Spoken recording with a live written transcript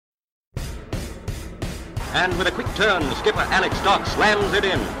And with a quick turn, skipper Alex Dock slams it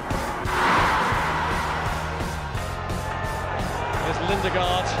in. There's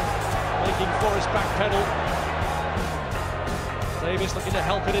Lindegaard making Forrest backpedal. Davis looking to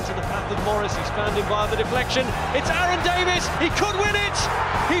help it into the path of Morris. He's found him via the deflection. It's Aaron Davis. He could win it.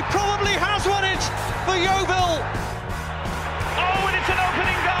 He probably has won it for Yeovil. Oh, and it's an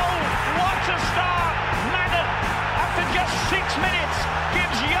opening goal. What a start. Madden, after just 6 minutes,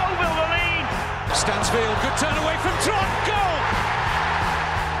 gives Yeovil the lead. Stansfield, good turn away from Trott. Goal.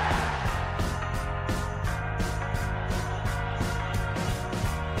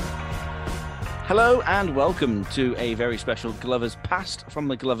 Hello and welcome to a very special Glovers Past from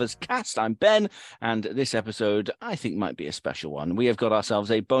the Glovers Cast. I'm Ben, and this episode I think might be a special one. We have got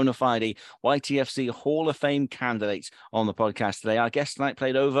ourselves a bona fide YTFC Hall of Fame candidate on the podcast today. Our guest tonight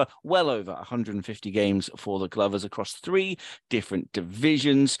played well over 150 games for the Glovers across 3 different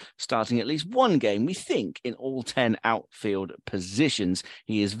divisions, starting at least one game, we think, in all 10 outfield positions.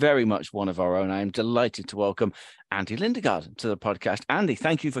 He is very much one of our own. I am delighted to welcome Andy Lindegaard to the podcast. Andy,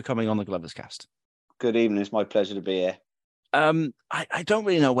 thank you for coming on the Glovers Cast. Good evening. It's my pleasure to be here. I don't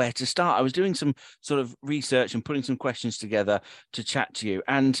really know where to start. I was doing some sort of research and putting some questions together to chat to you.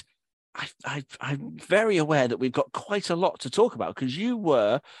 And I'm very aware that we've got quite a lot to talk about because you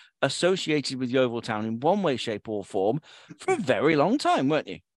were associated with Yeovil Town in one way, shape or form for a very long time, weren't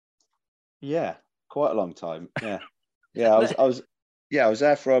you? Yeah, quite a long time. Yeah. I was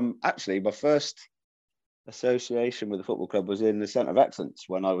there from actually my first association with the football club was in the Centre of Excellence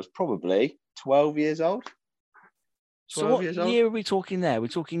when I was probably 12 years old. So what year are we talking there? We're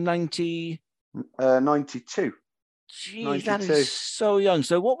talking 92. 92. Geez, 92. That is so young.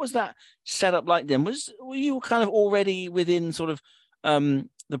 So what was that setup like then? Were you kind of already within sort of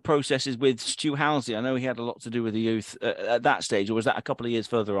the processes with Stu Halsey? I know he had a lot to do with the youth at that stage, or was that a couple of years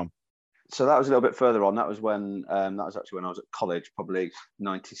further on? So that was a little bit further on. That was actually when I was at college, probably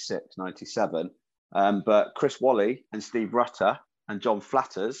 96, 97. But Chris Wally and Steve Rutter and John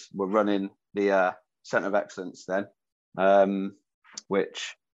Flatters were running the Centre of Excellence then,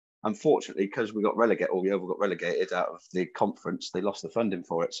 which unfortunately, because we got relegated, or Yeovil got relegated out of the conference, they lost the funding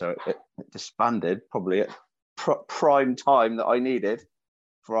for it. So it disbanded probably at prime time that I needed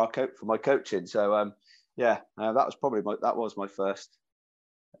for my coaching. So that was my first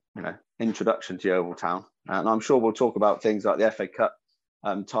introduction to Yeovil Town. And I'm sure we'll talk about things like the FA Cup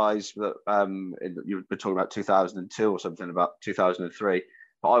ties that you were talking about 2002 or something about 2003.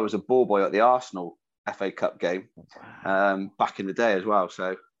 But I was a ball boy at the Arsenal FA Cup game back in the day as well.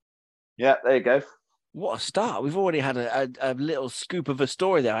 So yeah, there you go. What a start. We've already had a little scoop of a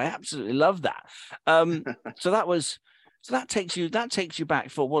story there. I absolutely love that. So that takes you back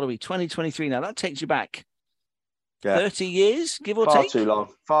for, what are we, 2023 now? That takes you back 30 years, give or take?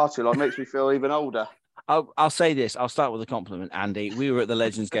 Far too long. Makes me feel even older. I'll say this. I'll start with a compliment, Andy. We were at the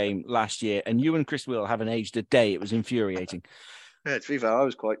Legends game last year, and you and Chris Wheeler haven't aged a day. It was infuriating. Yeah, to be fair, I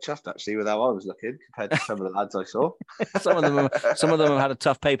was quite chuffed actually with how I was looking compared to some of the lads I saw. Some of them have had a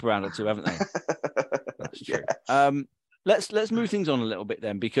tough paper round or two, haven't they? That's true. Yeah. Let's move things on a little bit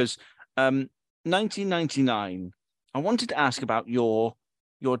then, because 1999. I wanted to ask about your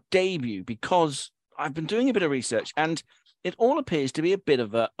debut, because I've been doing a bit of research and it all appears to be a bit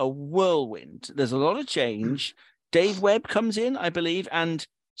of a whirlwind. There's a lot of change. Dave Webb comes in, I believe, and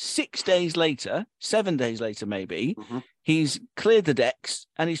 7 days later maybe, he's cleared the decks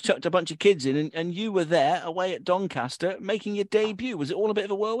and he's chucked a bunch of kids in, and you were there away at Doncaster making your debut. Was it all a bit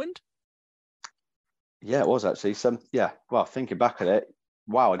of a whirlwind? Yeah, it was actually. Well, thinking back at it,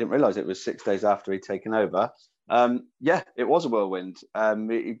 wow, I didn't realise it was 6 days after he'd taken over. It was a whirlwind.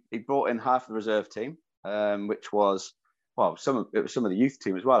 He brought in half the reserve team, which was, some of the youth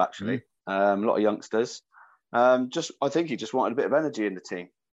team as well, actually. A lot of youngsters. I think he just wanted a bit of energy in the team.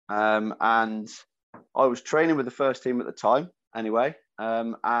 And I was training with the first team at the time anyway.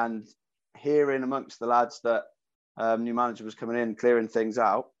 And hearing amongst the lads that new manager was coming in, clearing things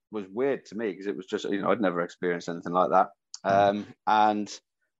out, was weird to me, because it was just, I'd never experienced anything like that. One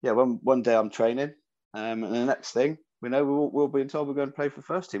day I'm training, and the next thing we know, we'll be told we're going to play for the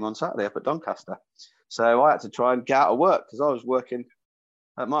first team on Saturday up at Doncaster. So I had to try and get out of work, because I was working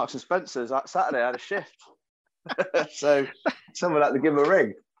at Marks and Spencer's that Saturday. I had a shift. So someone had to give a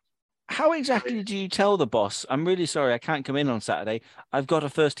ring. How exactly did you tell the boss, I'm really sorry, I can't come in on Saturday, I've got a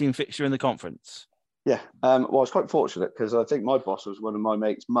first team fixture in the conference? Yeah, I was quite fortunate, because I think my boss was one of my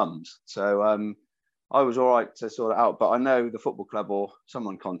mate's mums. So I was all right to sort it out. But I know the football club or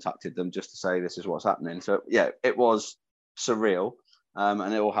someone contacted them just to say this is what's happening. So yeah, it was surreal,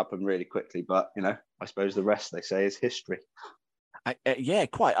 and it all happened really quickly. But I suppose the rest, they say, is history. Yeah,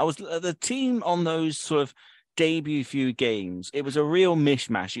 quite. I was the team on those sort of debut few games. It was a real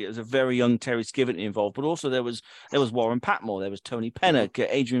mishmash. It was a very young Terry Skiverton involved, but also there was Warren Patmore, there was Tony Pennock,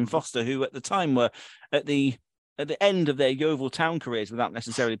 Adrian Foster, who at the time were at the end of their Yeovil Town careers without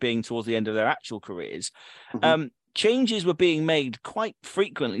necessarily being towards the end of their actual careers. Changes were being made quite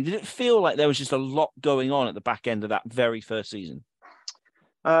frequently. Did it feel like there was just a lot going on at the back end of that very first season?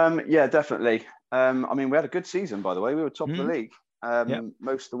 Yeah, definitely. I mean, we had a good season, by the way. We were top of the league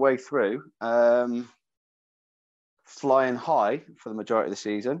most of the way through, flying high for the majority of the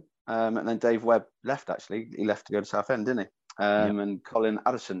season. And then Dave Webb left, actually. He left to go to Southend, didn't he? And Colin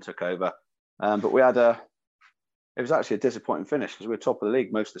Addison took over. But we had it was actually a disappointing finish because we were top of the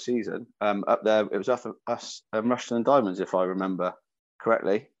league most of the season. Up there, it was us Rushton and Diamonds, if I remember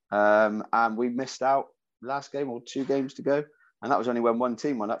correctly. And we missed out last game or 2 games to go. And that was only when one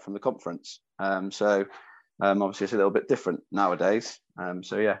team went up from the conference. So obviously it's a little bit different nowadays.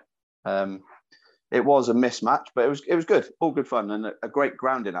 It was a mismatch, but it was good, all good fun and a great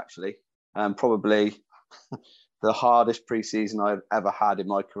grounding actually. Probably the hardest pre-season I've ever had in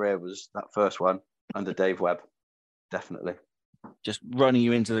my career was that first one under Dave Webb, definitely. Just running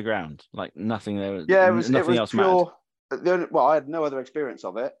you into the ground, like nothing there. Yeah, it was else pure. I had no other experience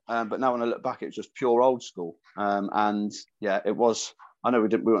of it, but now when I look back, it was just pure old school. And yeah, it was. I know we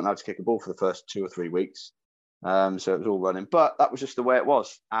weren't allowed to kick a ball for the first 2 or 3 weeks, so it was all running. But that was just the way it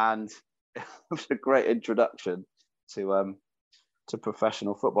was, and it was a great introduction to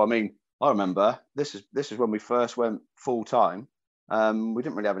professional football. I mean, I remember this is when we first went full time. We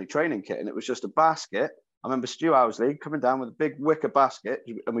didn't really have any training kit, and it was just a basket. I remember Stu Owsley coming down with a big wicker basket,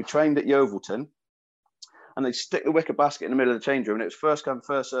 and we trained at Yeovilton. And they'd stick the wicker basket in the middle of the change room, and it was first come,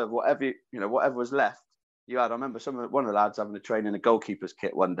 first serve. Whatever was left, you had. I remember one of the lads having to train in a goalkeeper's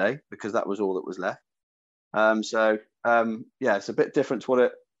kit one day because that was all that was left. It's a bit different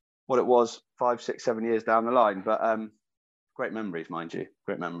to what it was 5, 6, 7 years down the line. But great memories, mind you,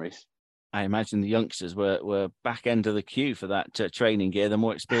 great memories. I imagine the youngsters were back end of the queue for that training gear. The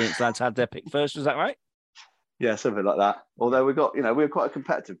more experienced lads had their pick first. Was that right? Yeah, something like that. Although we were quite a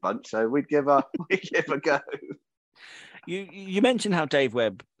competitive bunch, so we'd give a go. You mentioned how Dave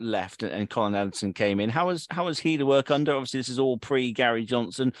Webb left and Colin Addison came in. How was he to work under? Obviously, this is all pre Gary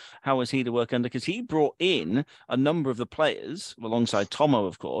Johnson. How was he to work under? Because he brought in a number of the players alongside Tomo,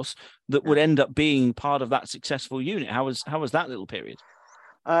 of course, that would end up being part of that successful unit. How was that little period?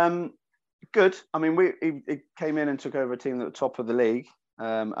 Good. I mean, he came in and took over a team that was top of the league,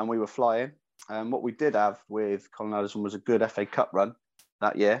 and we were flying. What we did have with Colin Addison was a good FA Cup run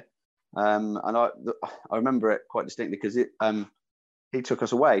that year. And I remember it quite distinctly because he took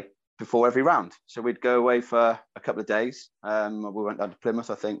us away before every round. So we'd go away for a couple of days. We went down to Plymouth,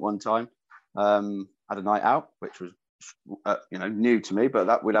 I think, one time. Had a night out, which was new to me,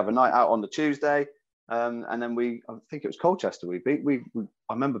 but we'd have a night out on the Tuesday. And then I think it was Colchester we beat.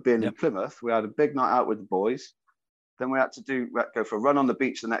 I remember being in Plymouth. We had a big night out with the boys. Then we had to go for a run on the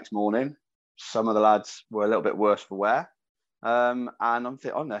beach the next morning. Some of the lads were a little bit worse for wear. And I'm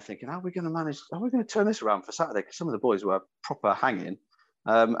there thinking, how are we going to turn this around for Saturday? Because some of the boys were proper hanging.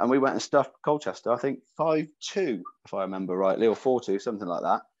 And we went and stuffed Colchester, I think 5-2, if I remember rightly, or 4-2, something like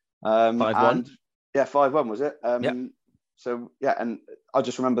that. 5-1? Yeah, 5-1 was it? Yep. So, yeah, and I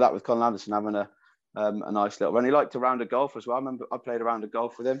just remember that with Colin Anderson having a nice little run. He liked a round of golf as well. I remember I played a round of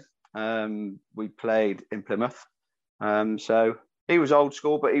golf with him. We played in Plymouth. So he was old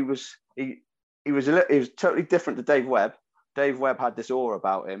school, but he was totally different to Dave Webb. Dave Webb had this aura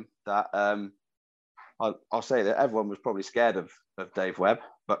about him that I'll say that everyone was probably scared of Dave Webb,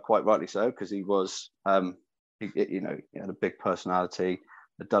 but quite rightly so, because he was he had a big personality,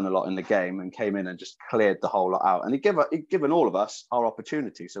 had done a lot in the game, and came in and just cleared the whole lot out. And he'd given all of us our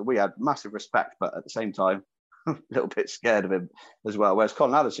opportunity, so we had massive respect, but at the same time a little bit scared of him as well. Whereas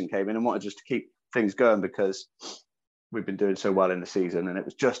Colin Addison came in and wanted just to keep things going because we've been doing so well in the season, and it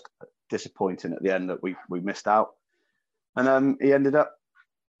was just disappointing at the end that we missed out. And he ended up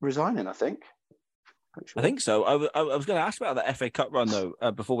resigning, I think. Sure. I think so. I was going to ask about that FA Cup run, though,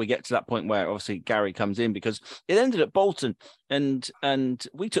 before we get to that point where obviously Gary comes in, because it ended at Bolton and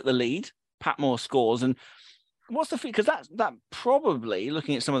we took the lead. Patmore scores. And what's the because that probably,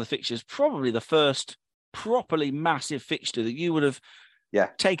 looking at some of the fixtures, probably the first properly massive fixture that you would have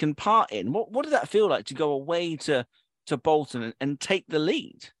taken part in. What did that feel like to go away to Bolton and take the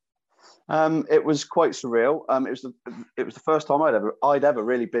lead? It was quite surreal. It was the first time I'd ever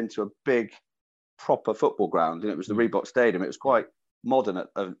really been to a big, proper football ground, and it was the Reebok Stadium. It was quite modern at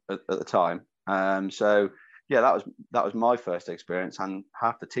the time. So yeah, that was my first experience, and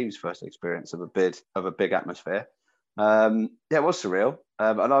half the team's first experience of a big atmosphere. Yeah, it was surreal.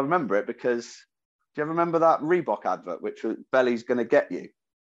 And I remember it because, do you ever remember that Reebok advert, which was Belly's going to get you?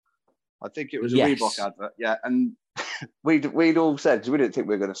 I think it was a Reebok advert. Yeah. And we'd all said, because we didn't think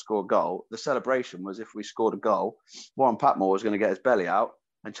we were going to score a goal, the celebration was if we scored a goal, Warren Patmore was going to get his belly out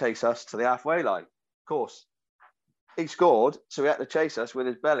and chase us to the halfway line. Of course, he scored, so he had to chase us with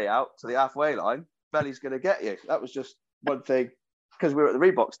his belly out to the halfway line. Belly's going to get you. That was just one thing, because we were at the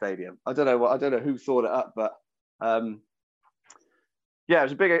Reebok Stadium. I don't know who thought it up, but yeah,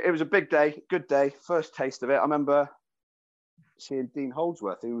 it was a big day, good day, first taste of it. I remember seeing Dean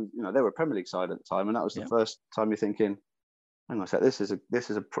Holdsworth, who, you know, they were a Premier League side at the time, and that was the first time you're thinking, hang on a sec, this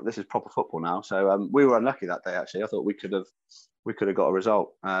is proper football now. So we were unlucky that day. Actually, I thought we could have got a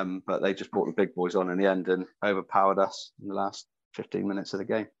result, but they just brought the big boys on in the end and overpowered us in the last 15 minutes of the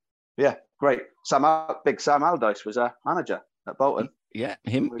game. Yeah, great. Big Sam Allardyce was a manager at Bolton. Yeah,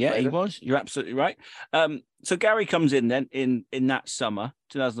 him. Yeah, he was. You're absolutely right. So Gary comes in then in that summer,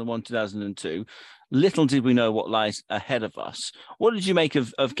 2001, 2002. Little did we know what lies ahead of us. What did you make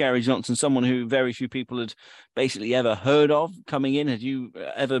of Gary Johnson, someone who very few people had basically ever heard of coming in? Had you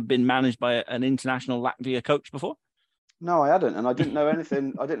ever been managed by an international Latvia coach before? No, I hadn't, and I didn't know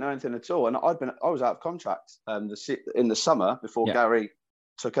anything. I didn't know anything at all, and I was out of contract in the summer before Gary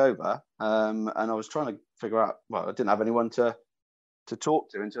took over, and I was trying to figure out. Well, I didn't have anyone to talk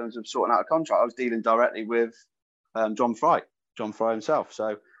to in terms of sorting out a contract. I was dealing directly with John Fry himself.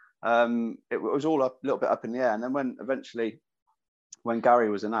 So it was all a little bit up in the air. And then when Gary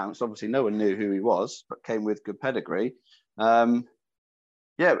was announced, obviously no one knew who he was, but came with good pedigree. Yeah,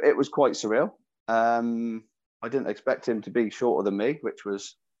 it was quite surreal. I didn't expect him to be shorter than me, which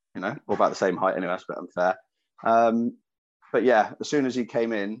was, you know, or about the same height anyway, that's a bit unfair. But yeah, as soon as he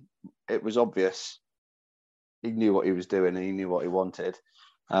came in, it was obvious he knew what he was doing and he knew what he wanted.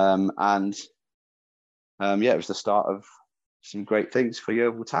 Yeah, it was the start of some great things for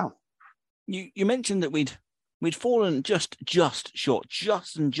Yeovil Town. You mentioned that we'd fallen just short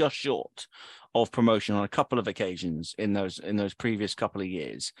of promotion on a couple of occasions in those previous couple of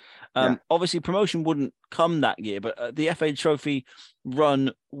years. Obviously, promotion wouldn't come that year, but the FA Trophy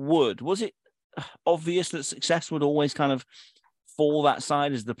run would. Was it obvious that success would always kind of fall that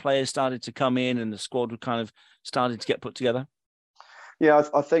side as the players started to come in and the squad would kind of started to get put together? Yeah,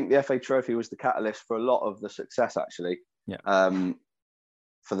 I think the FA Trophy was the catalyst for a lot of the success, actually. Yeah.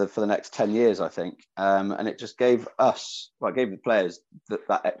 For the next 10 years, I think, and it just gave the players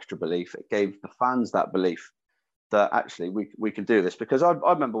that extra belief. It gave the fans that belief that actually we can do this. Because I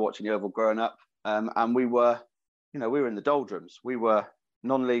remember watching Yeovil growing up, and we were in the doldrums. We were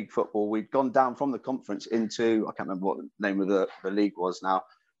non-league football. We'd gone down from the conference into, I can't remember what the name of the league was now,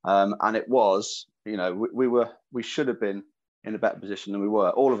 and it was, we should have been in a better position than we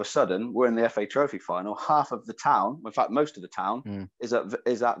were. All of a sudden, we're in the FA Trophy final. Half of the town, in fact, most of the town, is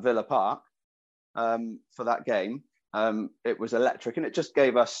at Villa Park for that game. It was electric, and it just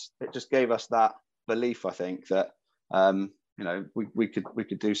gave us that belief. I think that we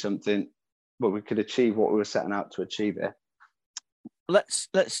could do something. Well, we could achieve what we were setting out to achieve here. Let's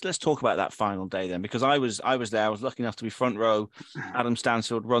talk about that final day then, because I was there. I was lucky enough to be front row. Adam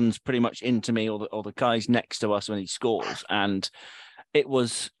Stansfield runs pretty much into me, or the guys next to us when he scores, and it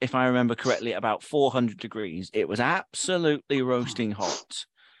was, if I remember correctly, about 400 degrees. It was absolutely roasting hot,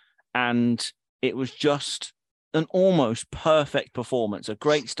 and it was just an almost perfect performance. A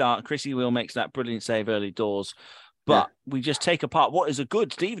great start. Chrissy Wheel makes that brilliant save early doors, but we just take apart what is a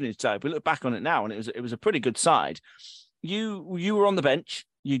good Stevenage side. We look back on it now, and it was a pretty good side. You were on the bench.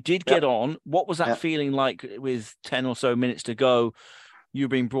 You did get on. What was that feeling like with 10 or so minutes to go? You were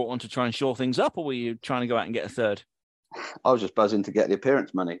being brought on to try and shore things up, or were you trying to go out and get a third? I was just buzzing to get the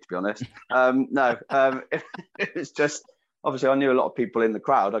appearance money, to be honest. It was just, obviously I knew a lot of people in the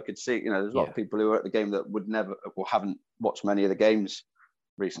crowd. I could see, there's a lot of people who were at the game that would never or haven't watched many of the games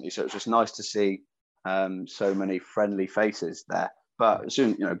recently. So it was just nice to see so many friendly faces there. But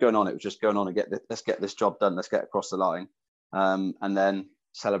soon, going on, it was just going on and let's get this job done. Let's get across the line, and then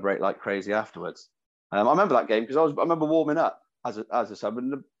celebrate like crazy afterwards. I remember that game because I remember warming up as a sub,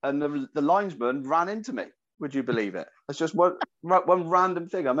 and the linesman ran into me. Would you believe it? It's just one random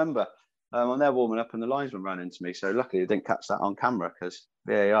thing. I remember I'm there warming up, and the linesman ran into me. So luckily, I didn't catch that on camera because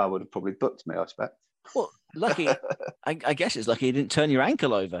VAR would have probably booked me, I expect. Well, lucky. I guess it's lucky you didn't turn your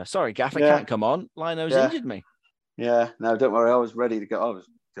ankle over. Sorry, Gaffer can't come on. Lino's injured me. Yeah, no, don't worry. I was ready to go. I was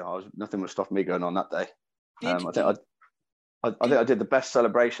nothing would stop me going on that day. I think I did the best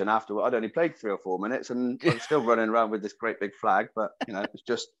celebration after. I'd only played 3 or 4 minutes, and I was still running around with this great big flag. But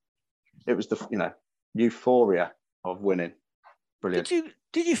it was the euphoria of winning. brilliant.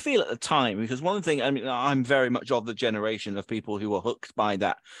 Did you feel at the time? Because one thing, I mean, I'm very much of the generation of people who were hooked by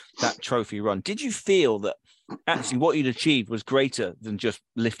that trophy run. Did you feel that actually what you'd achieved was greater than just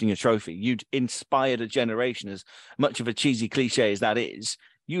lifting a trophy? You'd inspired a generation, as much of a cheesy cliche as that is.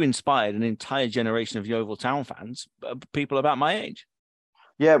 You inspired an entire generation of Yeovil Town fans, people about my age.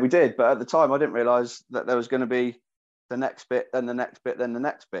 Yeah, we did. But at the time, I didn't realise that there was going to be the next bit, then the next bit, then the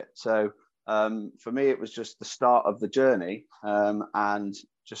next bit. So for me, it was just the start of the journey and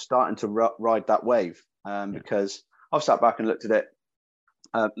just starting to ride that wave because I've sat back and looked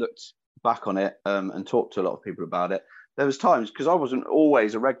back on it and talked to a lot of people about it. There was times, because I wasn't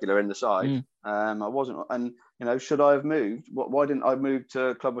always a regular in the side. I wasn't. And, should I have moved? Why didn't I move to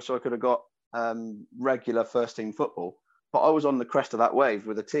a club so I could have got regular first team football? But I was on the crest of that wave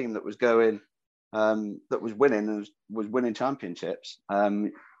with a team that was going, that was winning and was winning championships.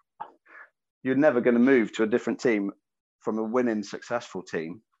 You're never going to move to a different team from a winning, successful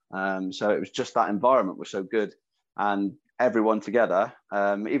team. So it was just that environment was so good, and everyone together.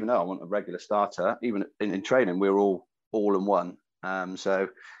 Even though I wasn't a regular starter, even in training, we were all in one. So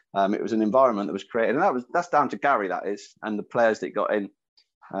it was an environment that was created, and that's down to Gary, that is, and the players that he got in,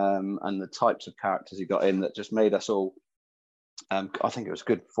 and the types of characters he got in that just made us all. I think it was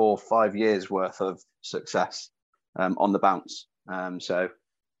good 4 or 5 years worth of success on the bounce. So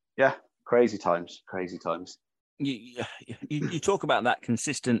yeah. Crazy times. You talk about that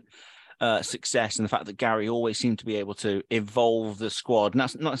consistent success and the fact that Gary always seemed to be able to evolve the squad. And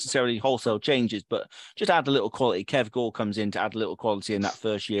that's not necessarily wholesale changes, but just add a little quality. Kev Gall comes in to add a little quality in that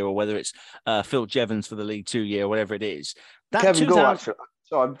first year, or whether it's Phil Jevons for the League 2 year, or whatever it is. Kevin Gall, actually,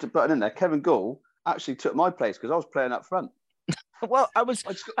 sorry, I'm putting in there. Kevin Gall actually took my place because I was playing up front. Well, I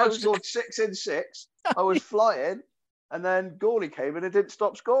scored 6 in 6. I was flying. And then Gawley came in and didn't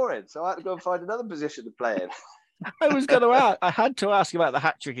stop scoring. So I had to go and find another position to play in. I had to ask about the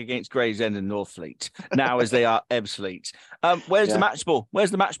hat-trick against Gravesend and Northfleet, now as they are Ebbsfleet. Where's the match ball?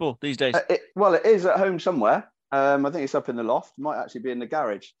 Where's the match ball these days? It is at home somewhere. I think it's up in the loft. It might actually be in the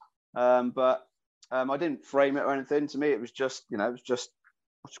garage. But I didn't frame it or anything. To me, it was just, I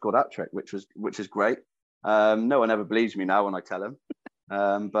scored hat-trick, which is great. No one ever believes me now when I tell them.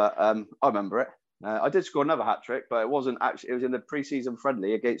 But I remember it. I did score another hat-trick, but it wasn't actually. It was in the pre-season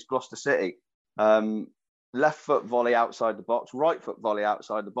friendly against Gloucester City. Left foot volley outside the box, right foot volley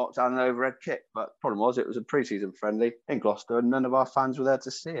outside the box, and an overhead kick. But the problem was, it was a pre-season friendly in Gloucester, and none of our fans were there to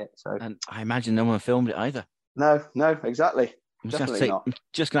see it. So, and I imagine no one filmed it either. No, exactly. Definitely not.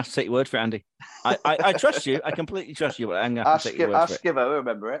 Just gonna have to take your word for it, Andy. I trust you. I completely trust you, but I'm gonna have to take your word for it. Skivo,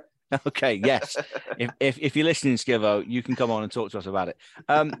 remember it. Okay, yes. if you're listening, Skivo, you can come on and talk to us about it.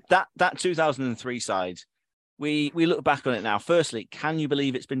 That 2003 side, we look back on it now. Firstly, can you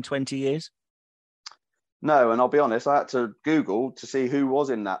believe it's been 20 years? No, and I'll be honest, I had to Google to see who was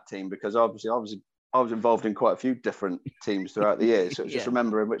in that team, because obviously I was involved in quite a few different teams throughout the years. So it's just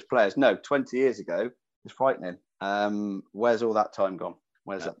remembering which players. No, 20 years ago, it's frightening. Where's all that time gone?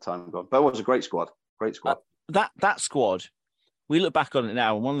 That time gone? But it was a great squad. That squad. We look back on it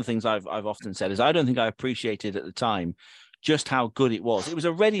now, and one of the things I've often said is I don't think I appreciated at the time just how good it was. It was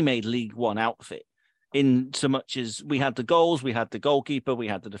a ready-made League One outfit, in so much as we had the goals, we had the goalkeeper, we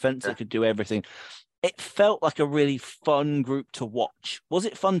had the defence that could do everything. It felt like a really fun group to watch. Was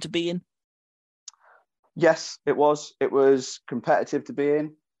it fun to be in? Yes, it was. It was competitive to be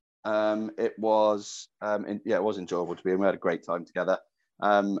in. It was enjoyable to be in. We had a great time together,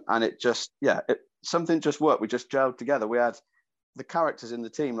 and it just something just worked. We just gelled together. We had the characters in the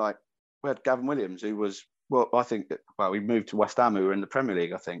team, like we had Gavin Williams, who was, we moved to West Ham, who were in the Premier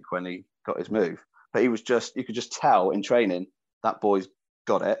League, I think, when he got his move. But he was you could just tell in training that boy's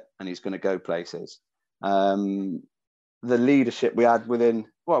got it and he's going to go places. The leadership we had within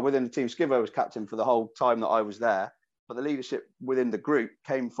the team, Skivo was captain for the whole time that I was there, but the leadership within the group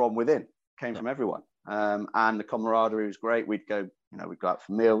came from everyone. And the camaraderie was great. We'd go out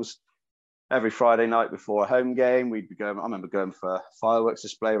for meals. Every Friday night before a home game, we'd be going. I remember going for a fireworks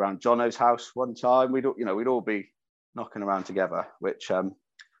display around Jono's house one time. We'd all be knocking around together, which I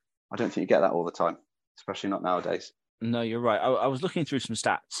don't think you get that all the time, especially not nowadays. No, you're right. I was looking through some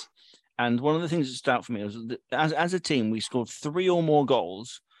stats, and one of the things that stood out for me was that as a team, we scored 3 or more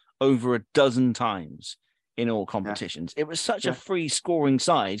goals over a dozen times in all competitions. Yeah. It was such a free scoring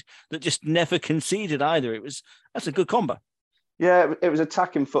side that just never conceded either. That's a good combo. Yeah, it was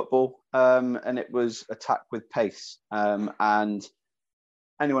attacking football, and it was attack with pace. And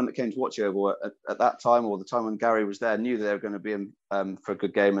anyone that came to watch Yeovil at that time, or the time when Gary was there, knew that they were going to be in for a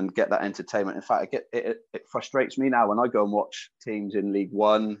good game and get that entertainment. In fact, it frustrates me now when I go and watch teams in League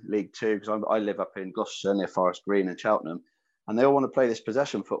 1, League 2, because I live up in Gloucester near Forest Green and Cheltenham. and they all want to play this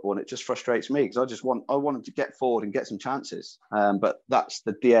possession football, and it just frustrates me because I wanted to get forward and get some chances. But that's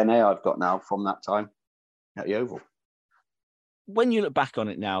the DNA I've got now from that time at the Oval. When you look back on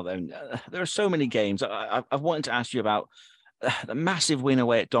it now, then there are so many games. I've wanted to ask you about the massive win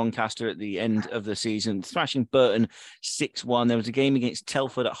away at Doncaster at the end of the season, thrashing Burton 6-1. There was a game against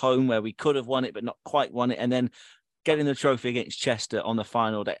Telford at home where we could have won it, but not quite won it. And then getting the trophy against Chester on the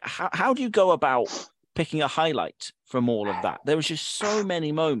final day. How do you go about picking a highlight from all of that? There was just so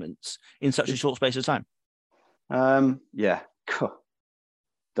many moments in such a short space of time. Yeah,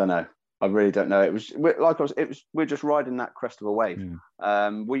 don't know. I really don't know. We're just riding that crest of a wave.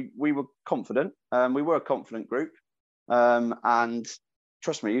 We were confident. We were a confident group. And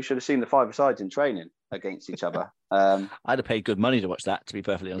trust me, you should have seen the five-a-sides in training against each other. I'd have paid good money to watch that, to be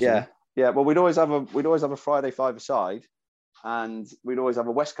perfectly honest. Yeah. Well, we'd always have a Friday five-a-side, and we'd always have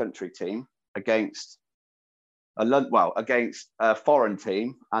a West Country team against a foreign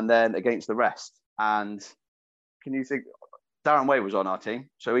team, and then against the rest. And can you think? Darren Way was on our team,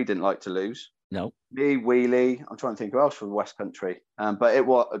 so he didn't like to lose. No. Me, Wheelie. I'm trying to think who else from West Country. But it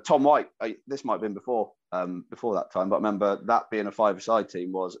was Tom White. This might have been before that time, but I remember that being a five-a-side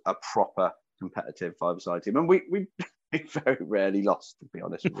team was a proper competitive five-a-side team, and we very rarely lost, to be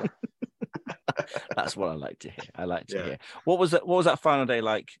honest with you. That's what I like to hear. Hear. What was that final day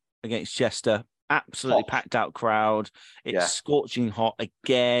like against Chester? Absolutely packed out crowd. It's scorching hot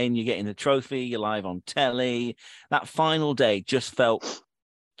again. You're getting the trophy. You're live on telly. That final day just felt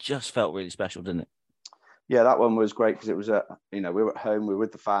really special, didn't it? Yeah, that one was great because it was we were at home, we were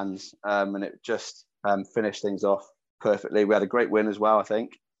with the fans, and it just finished things off perfectly. We had a great win as well, I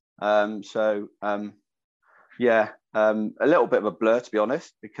think. A little bit of a blur, to be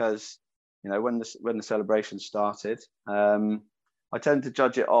honest, because when the celebration started, I tend to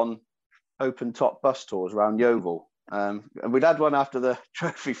judge it on open top bus tours around Yeovil, and we'd had one after the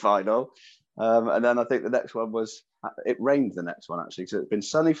trophy final, and then I think the next one was it rained. The next one actually, so it'd been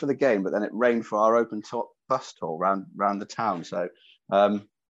sunny for the game, but then it rained for our open top bus tour around the town. So it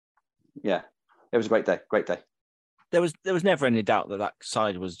was a great day. There was never any doubt that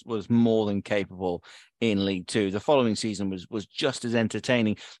side was more than capable in League Two. The following season was just as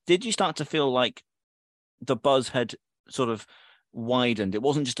entertaining. Did you start to feel like the buzz had sort of widened? It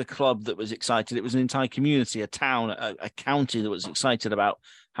wasn't just a club that was excited, it was an entire community, a town, a county that was excited about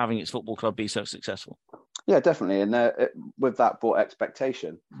having its football club be so successful. Yeah, definitely. And with that brought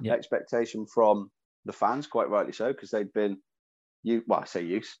expectation from the fans, quite rightly so, because they'd been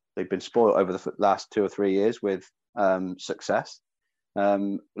they've been spoiled over the last 2 or 3 years with success. A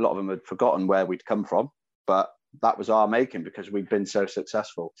lot of them had forgotten where we'd come from, but that was our making because we'd been so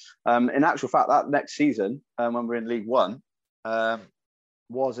successful. In actual fact, that next season, when we were in League One,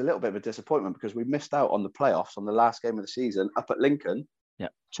 was a little bit of a disappointment because we missed out on the playoffs on the last game of the season up at Lincoln.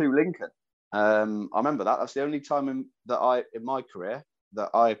 To Lincoln. I remember that. That's the only time in my career that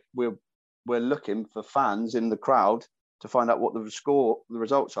we're looking for fans in the crowd to find out what the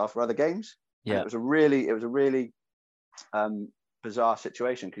results are for other games. Yeah, and it was a really bizarre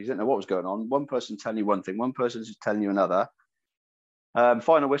situation because you didn't know what was going on. One person telling you one thing, one person's just telling you another.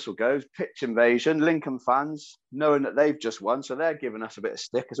 Final whistle goes, pitch invasion. Lincoln fans knowing that they've just won, so they're giving us a bit of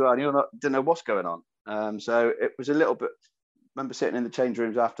stick as well. And didn't know what's going on. So it was a little bit. I remember sitting in the change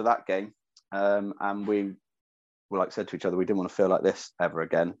rooms after that game, and we were said to each other, we didn't want to feel like this ever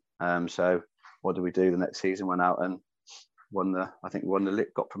again. So what did we do the next season? Went out and won the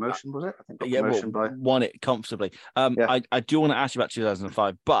got promotion, was it? I think won it comfortably. I do want to ask you about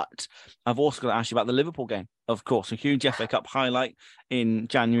 2005, but I've also got to ask you about the Liverpool game, of course, a huge FA Cup highlight in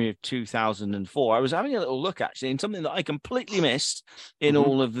January of 2004. I was having a little look actually, and something that I completely missed in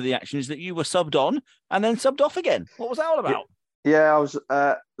all of the action is that you were subbed on and then subbed off again. What was that all about? Yeah, I was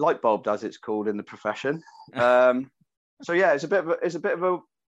light bulb, as it's called in the profession. So yeah, it's a bit of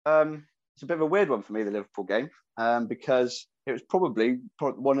a weird one for me, the Liverpool game, because it was probably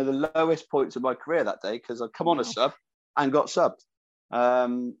one of the lowest points of my career that day because I'd come on a sub and got subbed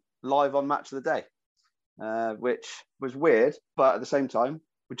live on Match of the Day, which was weird. But at the same time,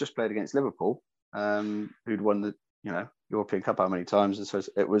 we just played against Liverpool, who'd won the European Cup how many times, and so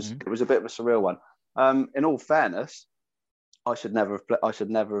it was a bit of a surreal one. In all fairness, I should never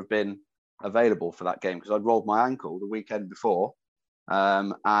have been available for that game because I'd rolled my ankle the weekend before.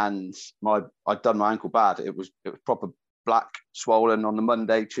 And I'd done my ankle bad. It was proper black, swollen on the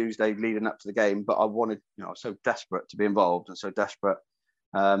Monday, Tuesday leading up to the game. But I wanted, I was so desperate to be involved and so desperate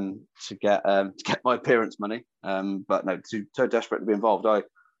to get my appearance money. But no, so desperate to be involved.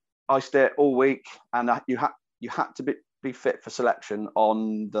 I stayed all week, and you had to be fit for selection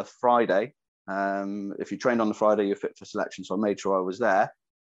on the Friday If you trained on the Friday, you're fit for selection. So I made sure I was there.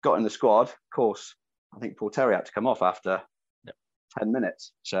 Got in the squad. Of course, I think Paul Terry had to come off after 10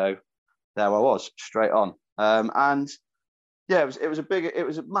 minutes. So there I was, straight on. And yeah, it was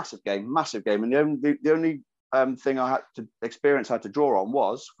a massive game. And the only thing I had to draw on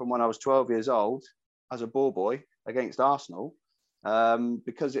was from when I was 12 years old as a ball boy against Arsenal,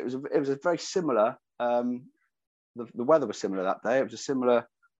 because it was a very similar. The weather was similar that day. It was a similar.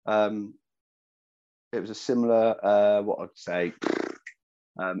 What I'd say,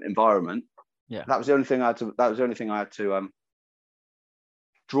 environment. Yeah, that was the only thing I had to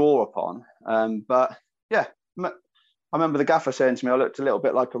draw upon. But yeah, I remember the gaffer saying to me, I looked a little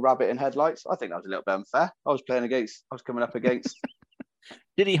bit like a rabbit in headlights. I think that was a little bit unfair. I was coming up against.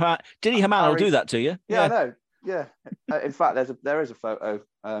 Did Hamann do that to you? Yeah, I know. Yeah. In fact, there is a photo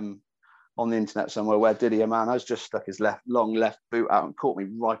on the internet somewhere where Didi Hamann has just stuck his long left boot out and caught me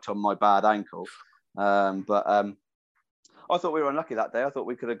right on my bad ankle. But I thought we were unlucky that day. I thought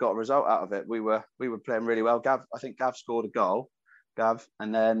we could have got a result out of it. We were playing really well. I think Gav scored a goal.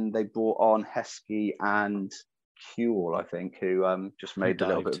 And then they brought on Heskey and Kewell, I think, who just made a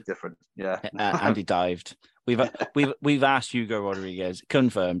little bit of a difference. Yeah, and he dived. We've asked Hugo Rodriguez,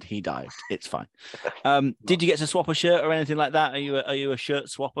 confirmed he dived. It's fine. Did you get to swap a shirt or anything like that? Are you a shirt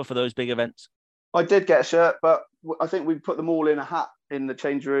swapper for those big events? I did get a shirt, but I think we put them all in a hat in the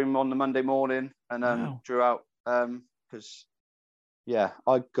change room on the Monday morning and drew out because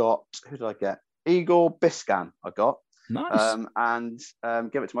I got, who did I get? Igor Biscan. I got. Nice. And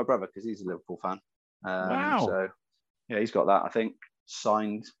give it to my brother because he's a Liverpool fan. Wow. So yeah, he's got that, I think,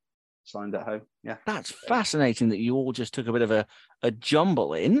 signed at home. Yeah. That's fascinating that you all just took a bit of a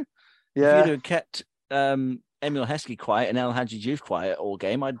jumble in. Yeah. If you'd have kept Emil Heskey quiet and El Hadji Diouf quiet all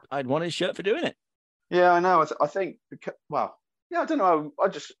game, I'd want his shirt for doing it. Yeah, I know. I think, well, yeah, I don't know.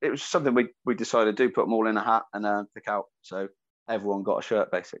 It was something we decided to do, put them all in a hat and pick out. So everyone got a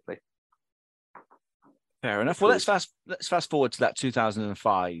shirt basically. Fair enough. Well, let's fast forward to that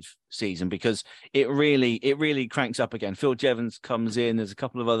 2005 season because it really cranks up again. Phil Jevons comes in. There's a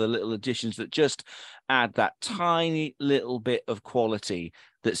couple of other little additions that just add that tiny little bit of quality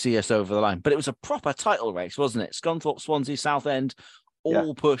that see us over the line. But it was a proper title race, wasn't it? Scunthorpe, Swansea, Southend,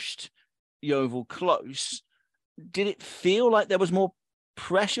 all pushed Yeovil close. Did it feel like there was more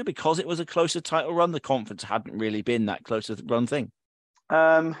pressure because it was a closer title run? The conference hadn't really been that closer run thing.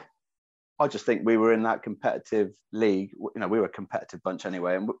 I just think we were in that competitive league. You know, we were a competitive bunch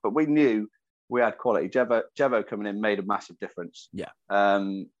anyway, but we knew we had quality. Jevo coming in made a massive difference. Yeah. I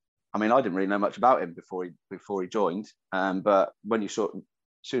mean, I didn't really know much about him before he joined. But when you saw, as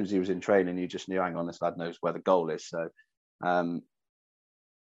soon as he was in training, you just knew, hang on, this lad knows where the goal is. So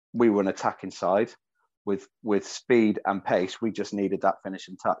we were an attacking side with speed and pace. We just needed that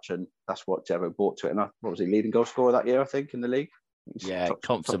finishing touch, and that's what Jevo brought to it. And what was he, leading goal scorer that year, I think, in the league? Yeah,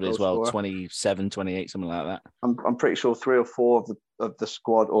 comfortably as well, 27, 28, something like that. I'm pretty sure 3 or 4 of the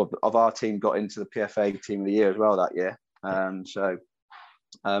squad or of our team got into the PFA Team of the Year as well that year.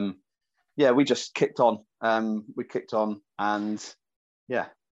 We just kicked on. We kicked on and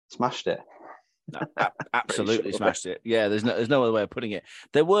smashed it. No, absolutely smashed it. Yeah, there's no other way of putting it.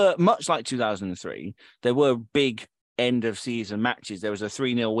 There were, much like 2003, there were big end of season matches. There was a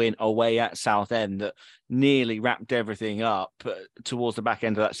 3-0 win away at Southend that nearly wrapped everything up towards the back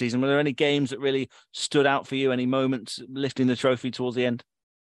end of that season. Were there any games that really stood out for you? Any moments lifting the trophy towards the end?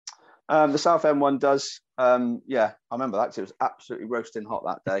 The Southend one does. I remember that. It was absolutely roasting hot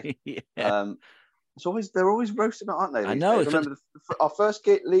that day. They're always roasting hot, aren't they? I know. I remember our first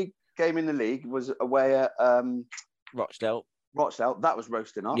league game in the league was away at Rochdale. That was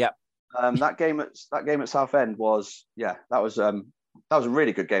roasting hot. Yeah. That game at Southend was that was a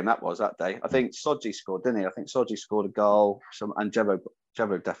really good game. That day. I think Soji scored, didn't he? I think Soji scored a goal. And Jevo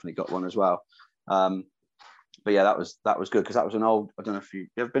definitely got one as well. But yeah, that was good because that was an old. I don't know if you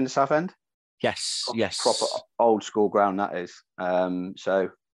ever been to Southend. Yes. Proper old school ground that is. So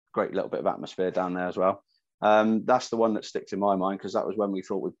great little bit of atmosphere down there as well. That's the one that sticks in my mind because that was when we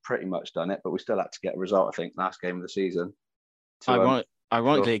thought we'd pretty much done it, but we still had to get a result. I think last game of the season.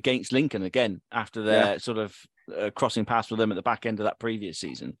 Ironically, against Lincoln again after their sort of crossing paths with them at the back end of that previous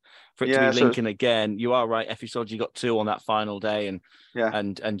season. For it to be Lincoln again, you are right. Effie Soji got 2 on that final day, and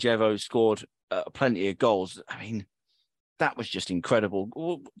Jevo scored plenty of goals. I mean, that was just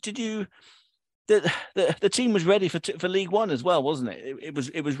incredible. Did you? The team was ready for League One as well, wasn't it? It was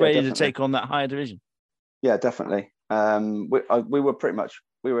ready definitely. to take on that higher division. Yeah, definitely. We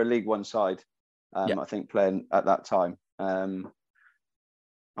were a League One side. I think playing at that time.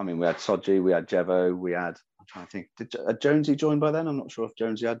 I mean, we had Soji, we had Jevo, I'm trying to think. Did Jonesy join by then? I'm not sure if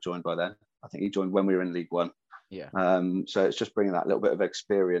Jonesy had joined by then. I think he joined when we were in League One. Yeah. So it's just bringing that little bit of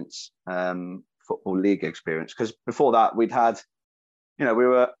experience, football league experience. Because before that, we'd had, we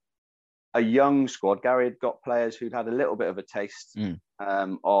were a young squad. Gary had got players who'd had a little bit of a taste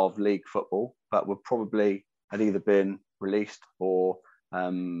of league football, but had either been released or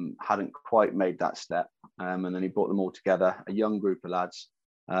hadn't quite made that step. And then he brought them all together, a young group of lads,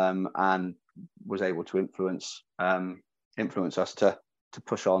 and was able to influence us to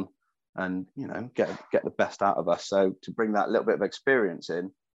push on and get the best out of us. So to bring that little bit of experience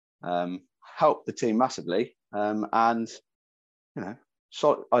in helped the team massively.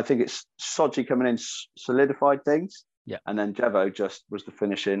 So I think it's Sodji coming in solidified things. Yeah. And then Jevo just was the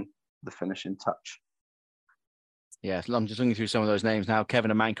finishing touch. Yeah, I'm just looking through some of those names now.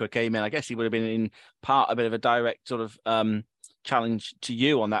 Kevin Amanko came in. I guess he would have been in part a bit of a direct sort of challenge to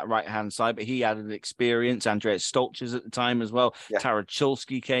you on that right-hand side, but he added experience. Andreas Stolches at the time as well. Yeah.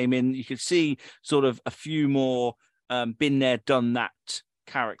 Tarachulski came in. You could see sort of a few more been there, done that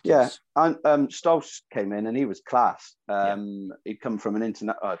characters. Yeah, and Stolz came in and he was class. He'd come from an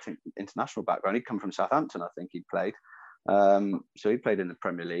international background. He'd come from Southampton, I think he'd played. So he played in the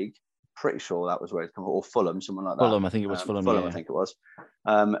Premier League. Pretty sure that was where he'd come from, or Fulham, someone like that. Fulham, I think it was Fulham. Fulham, yeah. I think it was.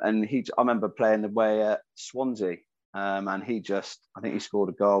 And I remember playing away at Swansea, and I think he scored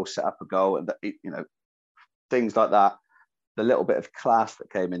a goal, set up a goal, and things like that. The little bit of class that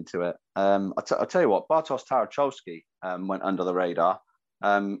came into it. I'll tell you what, Bartosz Tarachulski went under the radar.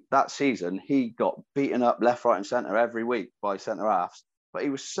 That season, he got beaten up left, right, and centre every week by centre halves, but he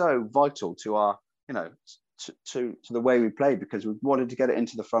was so vital to our, to the way we played, because we wanted to get it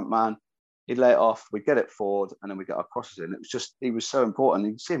into the front man. He'd lay it off, we'd get it forward, and then we'd get our crosses in. It was just, he was so important.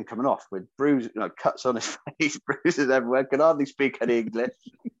 You'd see him coming off with bruises, cuts on his face, bruises everywhere, could hardly speak any English,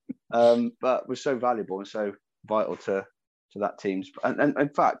 but was so valuable and so vital to that team. And in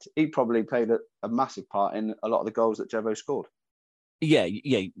fact, he probably played a massive part in a lot of the goals that Jevo scored. Yeah,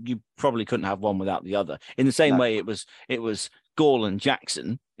 you probably couldn't have one without the other. In the same way, it was Gall and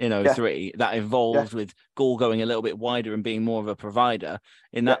Jackson in 03 that evolved with Gall going a little bit wider and being more of a provider.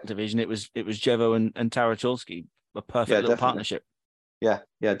 In that division, it was Jevo and Tarachulski, a perfect little partnership. Yeah,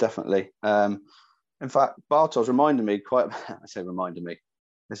 definitely. In fact, Bartosz reminded me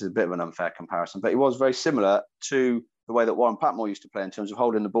this is a bit of an unfair comparison, but he was very similar to the way that Warren Patmore used to play in terms of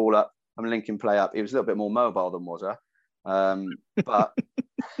holding the ball up and linking play up. He was a little bit more mobile than Wazza. But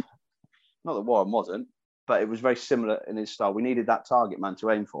not that Warren wasn't, but it was very similar in his style. We needed that target man to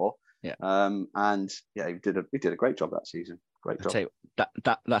aim for. Yeah. He did a great job that season. Great job. Tell you,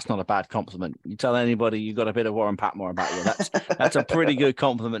 that's not a bad compliment. You tell anybody you got a bit of Warren Patmore about you. That's a pretty good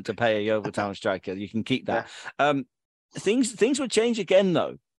compliment to pay a Yeovil Town striker. You can keep that. Yeah. Things would change again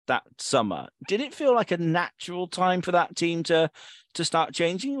though that summer. Did it feel like a natural time for that team to start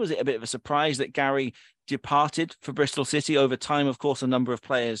changing? Was it a bit of a surprise that Gary departed for Bristol City? Over time, of course, a number of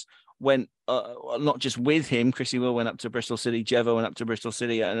players went, not just with him. Chrissy Will went up to Bristol City, Jevo went up to Bristol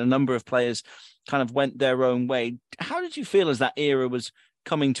City, and a number of players kind of went their own way. How did you feel as that era was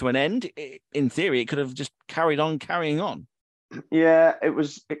coming to an end? In theory, it could have just carrying on. Yeah,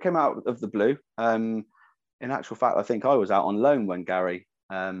 it came out of the blue. In actual fact, I think I was out on loan when Gary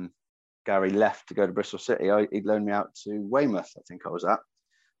left to go to Bristol City. He'd loaned me out to Weymouth, I think I was at.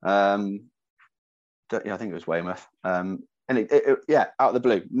 I think it was Weymouth. And out of the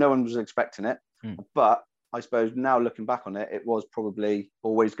blue. No one was expecting it. But I suppose now looking back on it, it was probably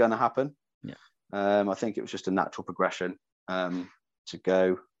always going to happen. Yeah. I think it was just a natural progression to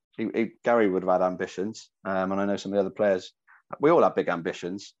go. Gary would have had ambitions. And I know some of the other players, we all have big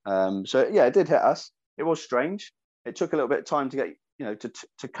ambitions. It did hit us. It was strange. It took a little bit of time to get,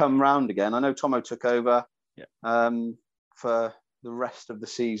 to come round again. I know Tomo took over for the rest of the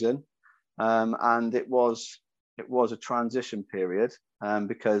season. And it was a transition period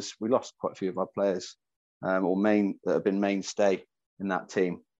because we lost quite a few of our players that have been mainstay in that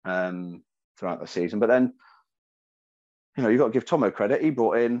team throughout the season. But then, you've got to give Tomo credit. He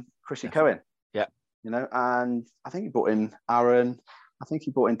brought in Chrissy Cohen. Yeah. And I think he brought in Aaron. I think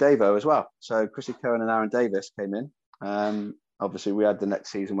he brought in Davo as well. So Chrissy Cohen and Aaron Davis came in. Obviously, we had the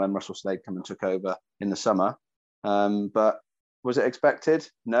next season when Russell Slade came and took over in the summer. But was it expected?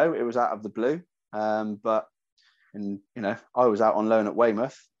 No, it was out of the blue. But I was out on loan at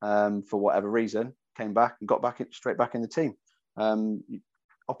Weymouth for whatever reason, came back and got straight back in the team.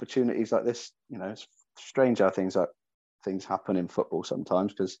 Opportunities like this, it's strange how things happen in football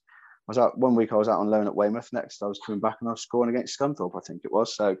sometimes. Because one week I was out on loan at Weymouth, next I was coming back and I was scoring against Scunthorpe, I think it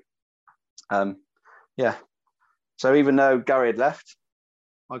was. So, So even though Gary had left,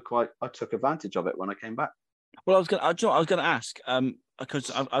 I took advantage of it when I came back. Well, I was going to ask,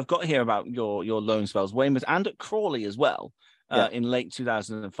 because I've got here about your loan spells, Weymouth and at Crawley as well, in late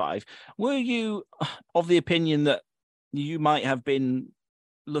 2005. Were you of the opinion that you might have been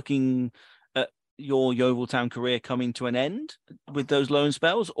looking at your Yeovil Town career coming to an end with those loan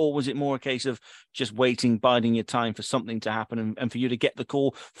spells, or was it more a case of just waiting, biding your time for something to happen and for you to get the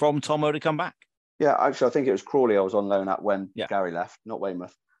call from Tomo to come back? Yeah, actually, I think it was Crawley I was on loan at when Gary left, not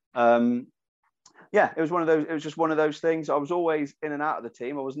Weymouth. It was one of those. It was just one of those things. I was always in and out of the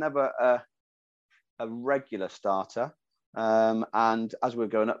team. I was never a regular starter. And as we were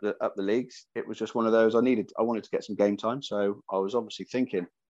going up the leagues, it was just one of those. I wanted to get some game time, so I was obviously thinking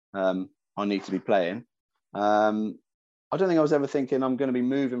I need to be playing. I don't think I was ever thinking I'm going to be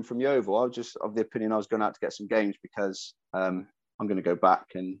moving from Yeovil. I was just of the opinion I was going out to get some games because I'm going to go back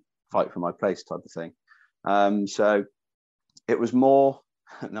and fight for my place, type of thing. So it was more.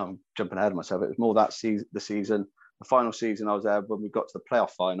 No, I'm jumping ahead of myself. It was more that the final season I was there when we got to the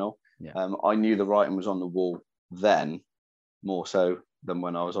playoff final. I knew the writing was on the wall then, more so than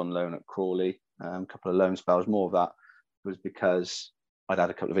when I was on loan at Crawley. A couple of loan spells. More of that was because I'd had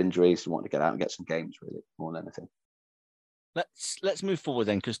a couple of injuries and wanted to get out and get some games, really, more than anything. Let's move forward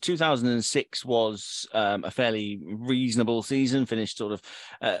then, because 2006 was a fairly reasonable season, finished sort of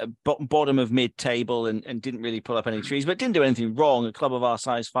bottom of mid-table and didn't really pull up any trees, but didn't do anything wrong. A club of our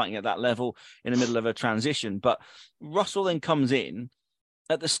size fighting at that level in the middle of a transition. But Russell then comes in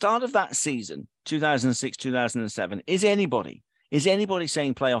at the start of that season, 2006, 2007. Is anybody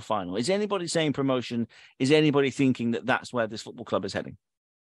saying playoff final? Is anybody saying promotion? Is anybody thinking that that's where this football club is heading?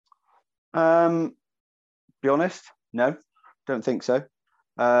 Be honest, no. Don't think so.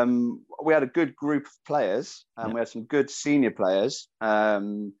 We had a good group of players, and we had some good senior players.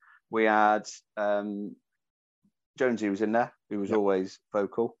 We had Jonesy was in there, who was always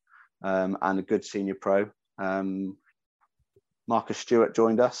vocal, and a good senior pro. Marcus Stewart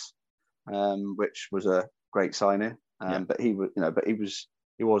joined us, which was a great signing. But he was at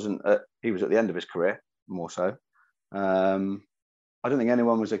the end of his career, more so. I don't think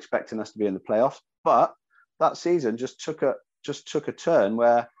anyone was expecting us to be in the playoffs, but that season just took a turn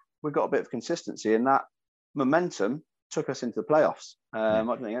where we got a bit of consistency, and that momentum took us into the playoffs. I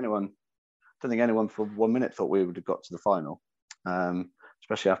don't think anyone for 1 minute thought we would have got to the final,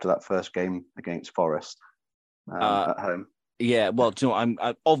 especially after that first game against Forest at home. Yeah, well, do you know what? I'm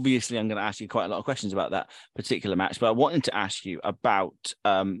going to ask you quite a lot of questions about that particular match, but I wanted to ask you about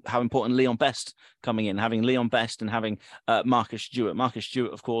how important Leon Best coming in, having Leon Best and having Marcus Stewart. Marcus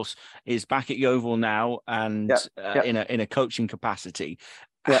Stewart, of course, is back at Yeovil now and in a coaching capacity.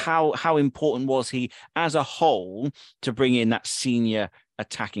 Yeah. How important was he as a whole to bring in that senior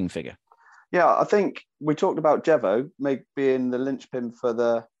attacking figure? Yeah, I think we talked about Jevo being the linchpin for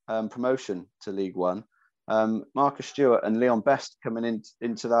the promotion to League One. Marcus Stewart and Leon Best coming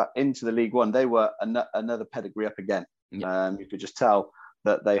into the League One, they were another pedigree up again. Yeah. You could just tell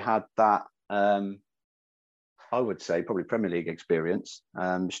that they had that, I would say, probably Premier League experience.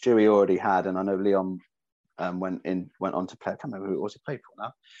 Stewie already had, and I know Leon went on to play. I can't remember who it was he played for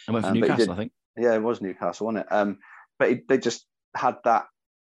now. I went for Newcastle, I think. Yeah, it was Newcastle, wasn't it? But they just had that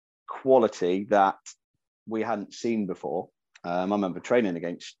quality that we hadn't seen before. I remember training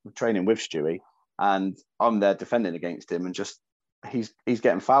with Stewie. And I'm there defending against him, and just he's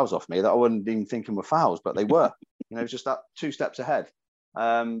getting fouls off me that I wasn't even thinking were fouls, but they were. Just that 2 steps ahead.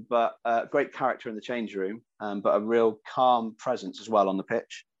 But great character in the change room, but a real calm presence as well on the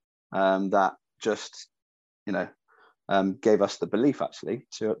pitch. That just gave us the belief actually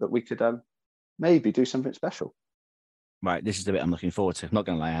that we could maybe do something special. Right, this is the bit I'm looking forward to. I'm not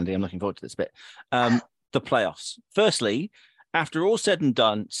going to lie, Andy. I'm looking forward to this bit. The playoffs. Firstly, after all said and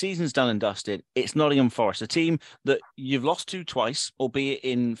done, season's done and dusted, it's Nottingham Forest, a team that you've lost to twice, albeit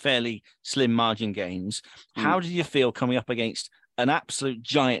in fairly slim margin games. How did you feel coming up against an absolute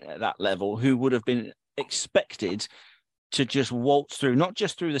giant at that level who would have been expected to just waltz through, not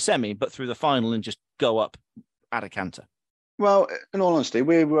just through the semi, but through the final and just go up at a canter? Well, in all honesty,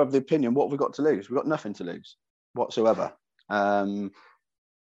 we were of the opinion, what have we got to lose? We've got nothing to lose whatsoever.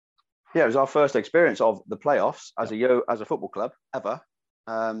 It was our first experience of the playoffs as a football club ever.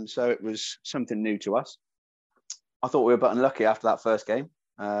 So it was something new to us. I thought we were but unlucky after that first game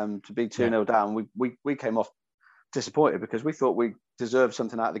to be 2-0 down. We came off disappointed because we thought we deserved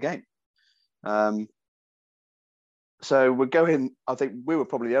something out of the game. So we're going. I think we were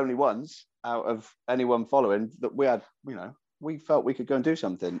probably the only ones out of anyone following that we had. We felt we could go and do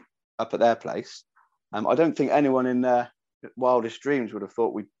something up at their place. I don't think anyone in their wildest dreams would have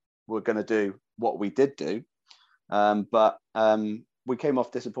thought we were going to do what we did do. But we came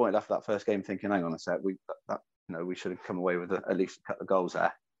off disappointed after that first game, thinking, hang on a sec, we should have come away with at least a couple of goals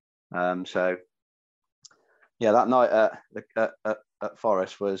there. So yeah, that night at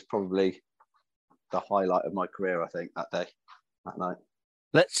Forest was probably the highlight of my career, I think, that night.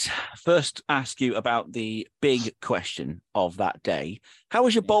 Let's first ask you about the big question of that day. How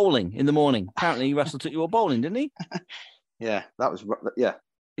was your bowling in the morning? Apparently, Russell took you all bowling, didn't he? Yeah,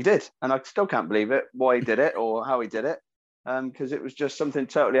 he did. And I still can't believe it, why he did it or how he did it. Because it was just something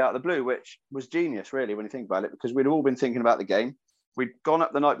totally out of the blue, which was genius, really, when you think about it, because we'd all been thinking about the game. We'd gone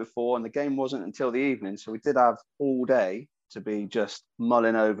up the night before and the game wasn't until the evening. So we did have all day to be just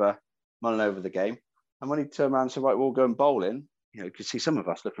mulling over the game. And when he turned around and said, right, we'll go and bowling, you could see some of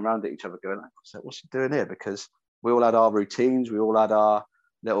us looking around at each other going, what's he doing here? Because we all had our routines, we all had our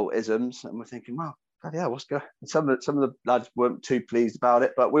little isms, and we're thinking, well, yeah, what's going on? Some of the lads weren't too pleased about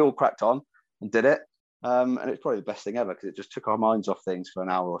it, but we all cracked on and did it. And it's probably the best thing ever because it just took our minds off things for an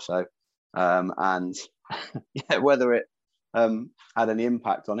hour or so. And yeah, whether it had any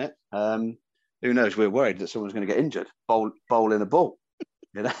impact on it, who knows? We're worried that someone's going to get injured bowling a ball.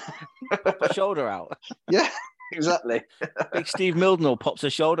 Pop a shoulder out. Yeah, exactly. Big Steve Mildenhall pops a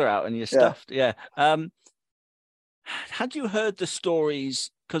shoulder out and you're stuffed. Yeah. Had you heard the stories?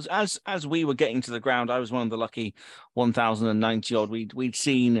 Because as we were getting to the ground, I was one of the lucky 1,090 odd. We'd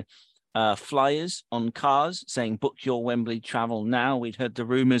seen flyers on cars saying book your Wembley travel now. We'd heard the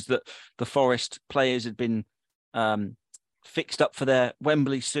rumours that the Forest players had been fixed up for their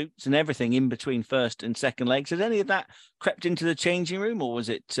Wembley suits and everything in between first and second legs. Has any of that crept into the changing room, or was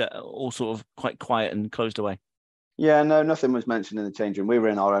it all sort of quite quiet and closed away? Yeah, no, nothing was mentioned in the changing room. We were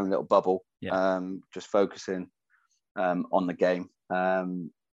in our own little bubble, just focusing on the game.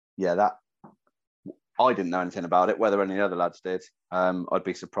 That I didn't know anything about it. Whether any other lads did, I'd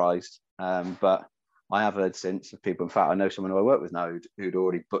be surprised. But I have heard since of people. In fact, I know someone who I work with now who'd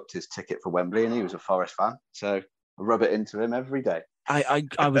already booked his ticket for Wembley, and he was a Forest fan. So I rub it into him every day. I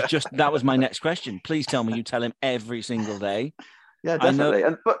was just, that was my next question. Please tell me you tell him every single day. Yeah, definitely.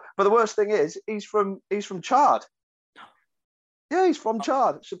 But the worst thing is he's from Chard. Yeah, he's from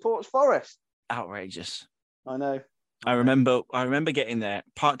Chard. Supports Forest. Outrageous. I know. I remember getting there,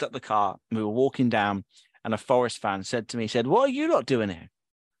 parked up the car, and we were walking down, and a Forest fan said to me, "What are you lot doing here?"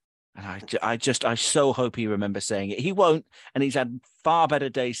 And I so hope he remembers saying it. He won't, and he's had far better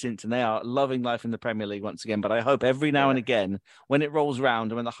days since, and they are loving life in the Premier League once again. But I hope every now and again, when it rolls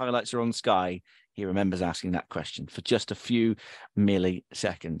round and when the highlights are on Sky, he remembers asking that question for just a few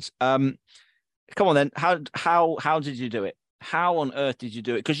milliseconds. Come on then, how did you do it? How on earth did you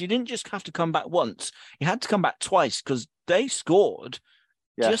do it? Because you didn't just have to come back once. You had to come back twice because they scored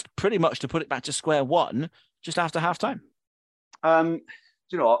just pretty much to put it back to square one just after half-time. Do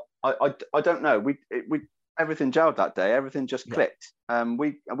you know what? I don't know. We everything gelled that day. Everything just clicked.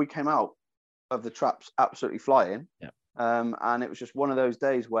 We came out of the traps absolutely flying. Yeah. And it was just one of those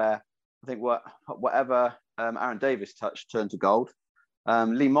days where I think whatever Aaron Davis touched turned to gold.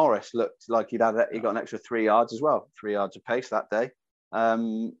 Lee Morris looked like he got an extra 3 yards as well, 3 yards of pace that day.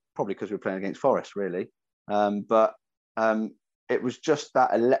 Probably because we were playing against Forest, really. But it was just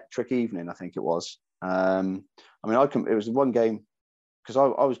that electric evening, I think it was. It was one game because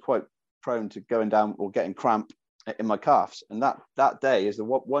I was quite prone to going down or getting cramp in my calves, and that day is the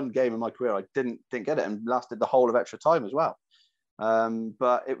one game in my career I didn't get it, and lasted the whole of extra time as well.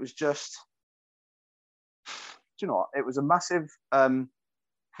 But it was just. You know what? It was a massive.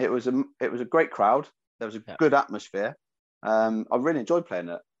 It was a great crowd. There was a good atmosphere. I really enjoyed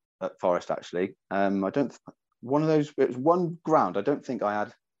playing at Forest. Actually, it was one ground. I don't think I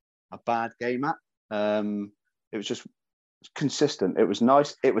had a bad game at. It was just consistent. It was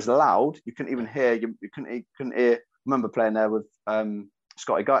nice. It was loud. You couldn't even hear. You couldn't hear. I remember playing there with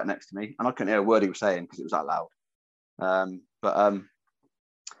Scotty Guyton next to me, and I couldn't hear a word he was saying because it was that loud.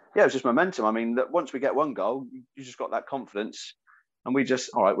 Yeah, it was just momentum. I mean, that once we get one goal, you just got that confidence, and we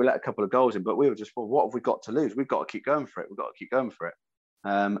let a couple of goals in, but we were just, well, what have we got to lose? We've got to keep going for it.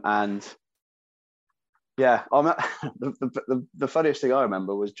 And yeah, the funniest thing I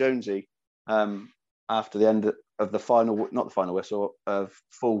remember was Jonesy, after the end of the final, not the final whistle, of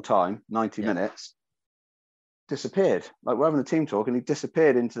full time, 90 minutes, disappeared. Like, we're having a team talk, and he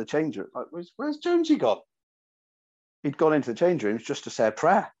disappeared into the change room. Like, where's Jonesy gone? He'd gone into the change rooms just to say a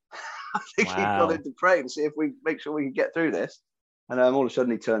prayer. I think he'd gone in to pray to see if we make sure we can get through this. And all of a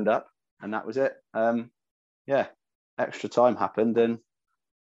sudden he turned up, and that was it. Extra time happened, and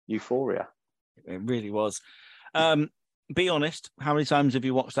euphoria. It really was. Be honest, how many times have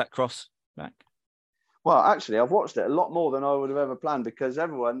you watched that cross back? Well, actually, I've watched it a lot more than I would have ever planned, because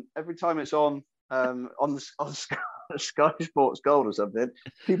every time it's on Sky, Sky Sports Gold or something,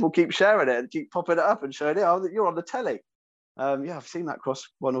 people keep sharing it and keep popping it up and showing it. Oh, you're on the telly. Yeah, I've seen that cross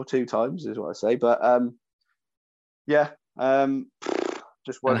 1 or 2 times, is what I say. But yeah,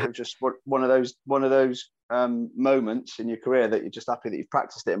 just one of those moments in your career that you're just happy that you've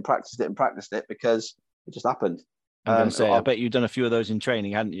practiced it because it just happened. I'm going to say, I bet you've done a few of those in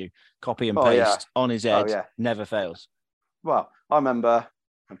training, hadn't you? Copy and paste on his head, never fails. Well, I remember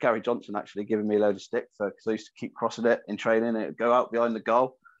Gary Johnson actually giving me a load of stick because I used to keep crossing it in training. And it would go out behind the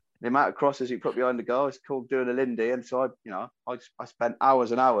goal. The amount of crosses you put behind the goal is called doing a Lindy. And so I spent hours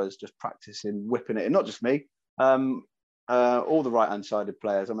and hours just practicing whipping it. And not just me, all the right-hand sided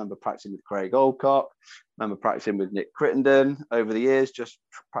players. I remember practicing with Craig Alcock. I remember practicing with Nick Crittenden over the years, just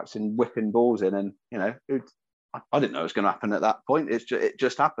practicing whipping balls in. And, I didn't know it was going to happen at that point. It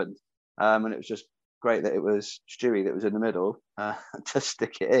just happened. And it was just great that it was Stewie that was in the middle to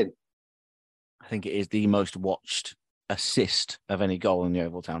stick it in. I think it is the most watched assist of any goal in the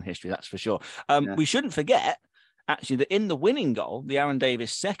Oval Town history, that's for sure. We shouldn't forget, actually, that in the winning goal, the Aaron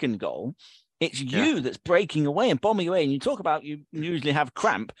Davis second goal, it's you that's breaking away and bombing away. And you talk about you usually have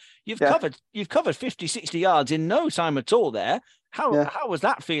cramp. You've covered 50, 60 yards in no time at all there. How was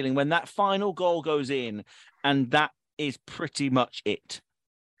that feeling when that final goal goes in and that is pretty much it?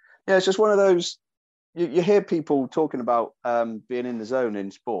 Yeah, it's just one of those, you hear people talking about being in the zone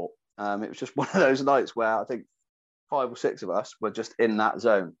in sport. It was just one of those nights where I think 5 or 6 of us were just in that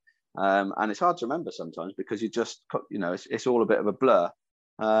zone. And it's hard to remember sometimes because you just, it's all a bit of a blur.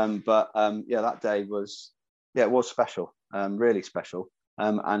 But that day was, it was special, really special,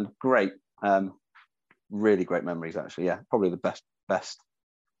 and great, really great memories actually. Yeah, probably the best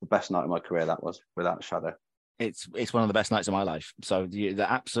night of my career that was, without a shadow. It's one of the best nights of my life. So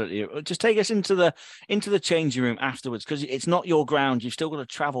absolutely, just take us into the changing room afterwards, because it's not your ground. You've still got to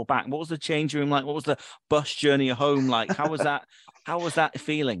travel back. What was the changing room like? What was the bus journey home like? How was that? How was that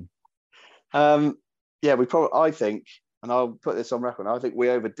feeling? I think, and I'll put this on record, I think we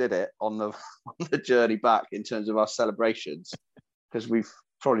overdid it on the journey back in terms of our celebrations, because we've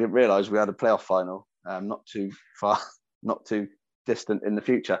probably didn't realise we had a playoff final not too distant in the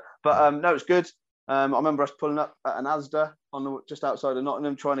future. But no, it's good. I remember us pulling up at an Asda just outside of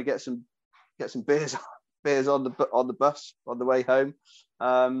Nottingham, trying to get some beers on the bus on the way home.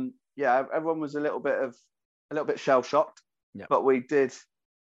 Everyone was a little bit shell shocked, but we did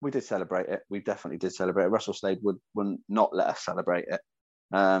celebrate it. We definitely did celebrate it. Russell Slade would not let us celebrate it.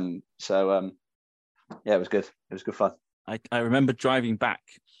 It was good. It was good fun. I remember driving back.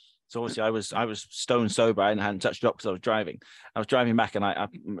 So obviously I was stone sober. I hadn't touched it up because I was driving. I was driving back, and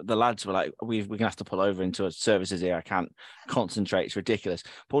the lads were like, we're gonna have to pull over into a services here. I can't concentrate. It's ridiculous.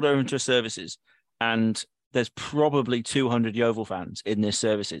 Pulled over into a services, and there's probably 200 Yeovil fans in this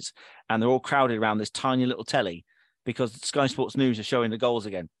services, and they're all crowded around this tiny little telly because Sky Sports News are showing the goals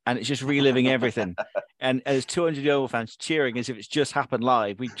again, and it's just reliving everything. And there's 200 Yeovil fans cheering as if it's just happened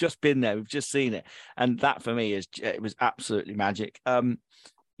live. We've just been there. We've just seen it, and that for me it was absolutely magic.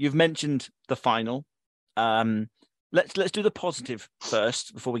 You've mentioned the final. Let's do the positive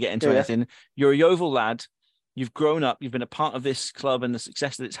first before we get into anything. You're a Yeovil lad. You've grown up. You've been a part of this club and the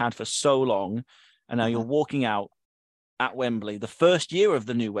success that it's had for so long, and now you're walking out at Wembley, the first year of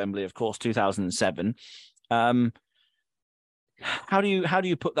the new Wembley, of course, 2007. How do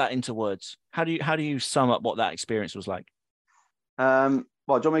you put that into words? How do you sum up what that experience was like? Well, do you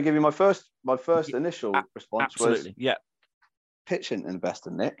want me to give you my first initial response? Absolutely, yeah. Pitch isn't the best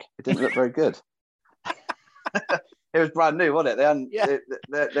of Nick. It didn't look very good. It was brand new, wasn't it?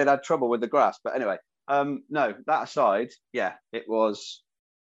 They'd had trouble with the grass. But anyway, no, that aside, it was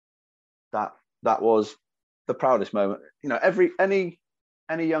that was the proudest moment. Any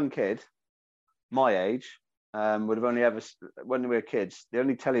young kid my age would have only ever, when we were kids, the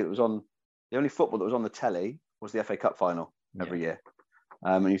only football that was on the telly was the FA Cup final every year.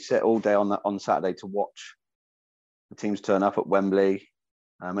 And you sit all day on Saturday to watch the teams turn up at Wembley,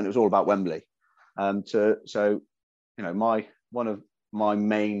 and it was all about Wembley. My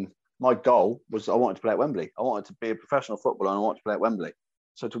goal was I wanted to play at Wembley. I wanted to be a professional footballer, and I wanted to play at Wembley.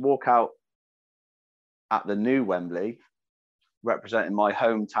 So to walk out at the new Wembley, representing my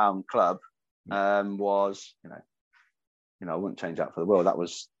hometown club, was I wouldn't change that for the world. That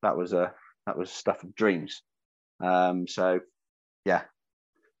was stuff of dreams. The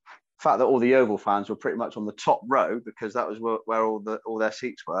fact that all the Yeovil fans were pretty much on the top row, because that was where all their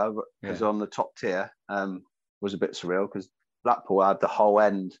seats were, because on the top tier, was a bit surreal, because Blackpool had the whole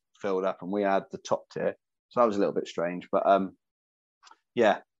end filled up and we had the top tier, so that was a little bit strange. But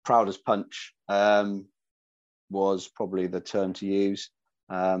proud as punch was probably the term to use.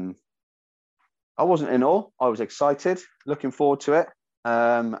 I wasn't in awe. I was excited, looking forward to it.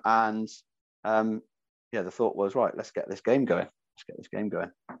 The thought was, right, let's get this game going.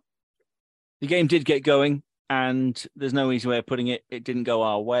 The game did get going, and there's no easy way of putting it. It didn't go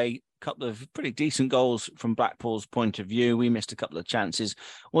our way. A couple of pretty decent goals from Blackpool's point of view. We missed a couple of chances.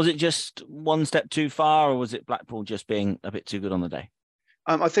 Was it just one step too far, or was it Blackpool just being a bit too good on the day?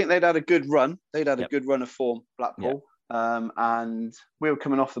 I think they'd had a good run. They'd had a good run of form, Blackpool. And we were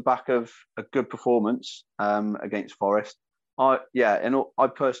coming off the back of a good performance against Forest. I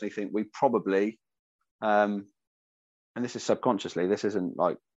personally think we probably, and this is subconsciously, this isn't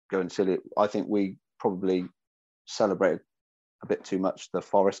like going silly. I think we probably celebrated a bit too much the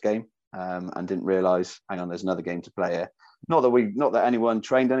Forest game and didn't realise, hang on, there's another game to play here. Not that anyone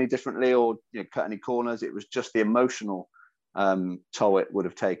trained any differently or cut any corners. It was just the emotional toll it would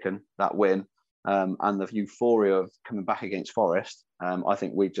have taken, that win, and the euphoria of coming back against Forest. I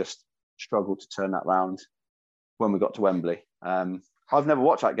think we just struggled to turn that round when we got to Wembley. I've never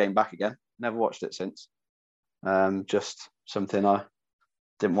watched that game back again. Never watched it since. Just something I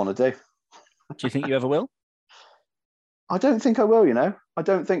didn't want to do. Do you think you ever will? I don't think I will, I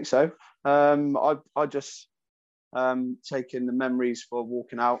don't think so. I just taking the memories for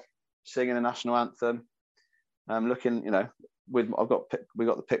walking out, singing the national anthem, looking, we got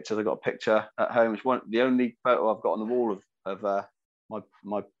the pictures. I got a picture at home. It's the only photo I've got on the wall of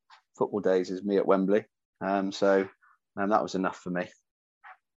my football days is me at Wembley. So that was enough for me.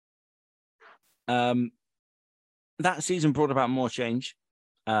 That season brought about more change.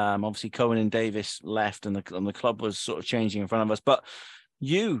 Obviously, Cohen and Davis left, and the club was sort of changing in front of us. But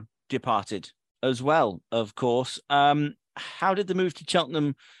you departed as well, of course. How did the move to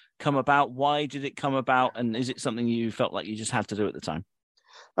Cheltenham come about? Why did it come about? And is it something you felt like you just had to do at the time?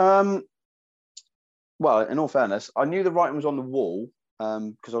 Well, in all fairness, I knew the writing was on the wall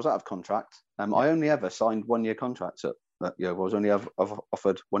because I was out of contract. I only ever signed 1-year contracts I was only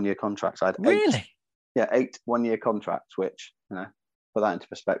offered 1-year contracts. I had really? 8 1-year contracts, which, put that into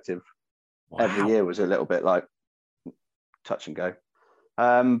perspective, wow. Every year was a little bit like touch and go.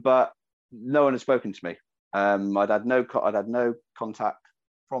 But no one had spoken to me. I'd had no contact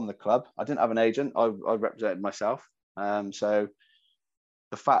from the club. I didn't have an agent. I represented myself. So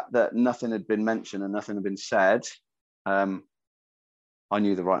the fact that nothing had been mentioned and nothing had been said, I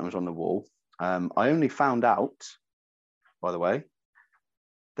knew the writing was on the wall. I only found out, by the way,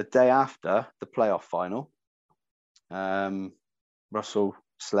 the day after the playoff final. Russell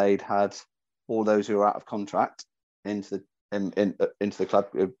Slade had all those who were out of contract into the club.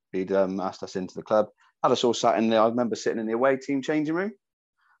 He'd asked us into the club. Had us all sat in there. I remember sitting in the away team changing room,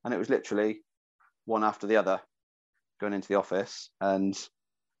 and it was literally one after the other going into the office, and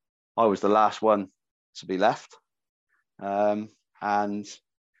I was the last one to be left. It was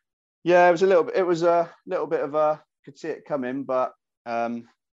a little bit of a, could see it coming, but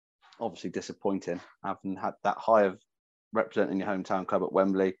obviously disappointing, having had that high of representing your hometown club at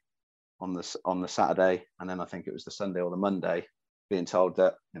Wembley on the Saturday, and then I think it was the Sunday or the Monday, being told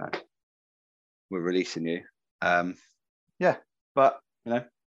that we're releasing you. But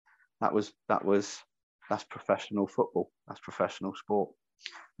that's professional football. That's professional sport.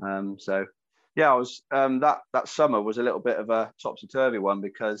 I was that summer was a little bit of a topsy-turvy one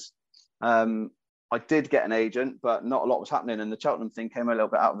because I did get an agent, but not a lot was happening, and the Cheltenham thing came a little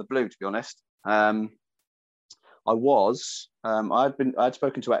bit out of the blue, to be honest. I'd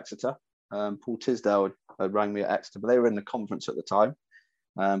spoken to Exeter. Paul Tisdale had rang me at Exeter, but they were in the conference at the time.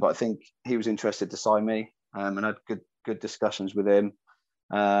 But I think he was interested to sign me, and had good discussions with him.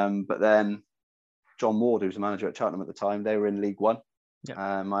 But then John Ward, who was the manager at Cheltenham at the time, they were in League One. Yep.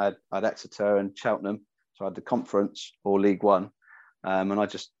 I had Exeter and Cheltenham, so I had the conference or League One, and I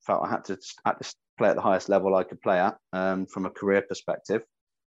just felt I had to play at the highest level I could play at from a career perspective.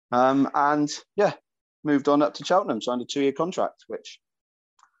 Moved on up to Cheltenham, signed a 2-year contract, which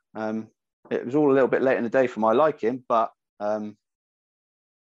it was all a little bit late in the day for my liking, but 2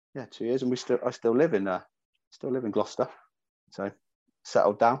 years, and I still live in Gloucester, so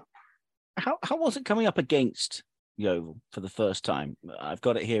settled down. How was it coming up against Yeovil for the first time? I've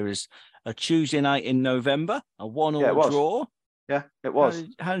got it here as a Tuesday night in November, a 1-1 draw. Yeah, it was.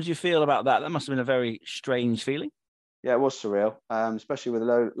 How did you feel about that? That must have been a very strange feeling. Yeah, it was surreal, especially with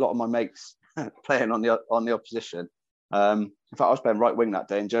a lot of my mates playing on the opposition. In fact, I was playing right wing that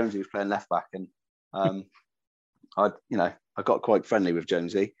day, and Jonesy was playing left back, and I got quite friendly with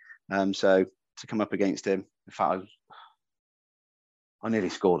Jonesy. So to come up against him, in fact, I nearly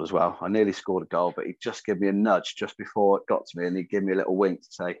scored as well. I nearly scored a goal, but he just gave me a nudge just before it got to me, and he gave me a little wink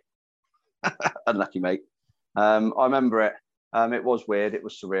to say, "Unlucky, mate." I remember it. It was weird. It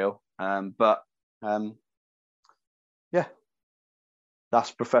was surreal. But Yeah,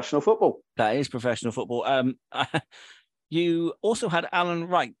 that's professional football. That is professional football. You also had Alan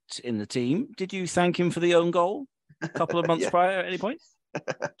Wright in the team. Did you thank him for the own goal a couple of months prior at any point?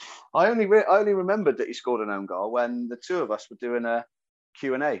 I only remembered that he scored an own goal when the two of us were doing a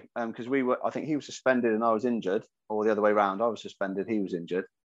Q&A, because I think he was suspended and I was injured, or the other way around. I was suspended, he was injured,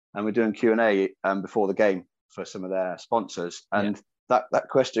 and we're doing Q&A before the game for some of their sponsors. And that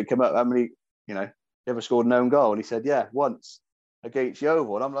question came up: how many, you ever scored an own goal? And he said, yeah, once against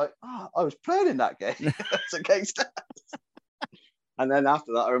Yeovil. And I'm like, I was playing in that game. It's against us. And then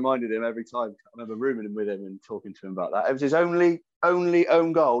after that, I reminded him every time. I remember rooming with him and talking to him about that. It was his only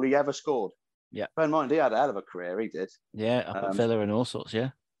own goal he ever scored. Yeah. Bear in mind, he had a hell of a career. He did. Yeah, up at Villa and all sorts. Yeah.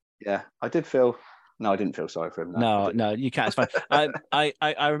 Yeah, I didn't feel sorry for him. No, you can't. It's fine.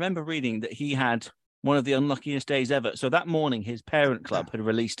 I remember reading that he had one of the unluckiest days ever. So that morning, his parent club had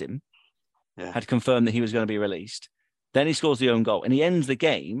released him, had confirmed that he was going to be released. Then he scores the own goal, and he ends the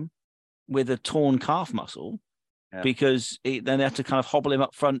game with a torn calf muscle because then they have to kind of hobble him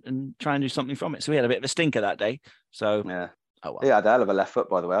up front and try and do something from it. So he had a bit of a stinker that day. So oh, well. He had a hell of a left foot,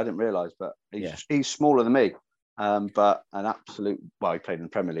 by the way. I didn't realise, but he's smaller than me. But an absolute, he played in the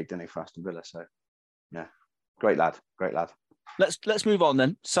Premier League, didn't he, for Aston Villa? So, yeah, great lad. Let's move on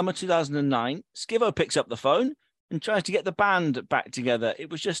then. Summer 2009, Skivo picks up the phone and tries to get the band back together. It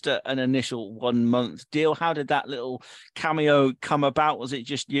was just an initial 1 month deal. How did that little cameo come about? Was it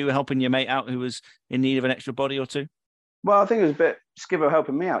just you helping your mate out who was in need of an extra body or two? Well, I think it was a bit Skivo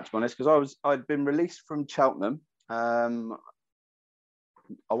helping me out, to be honest, because I'd been released from Cheltenham. I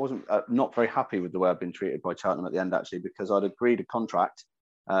wasn't not very happy with the way I'd been treated by Cheltenham at the end, actually, because I'd agreed a contract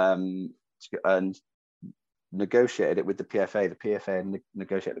and negotiated it with the PFA. The PFA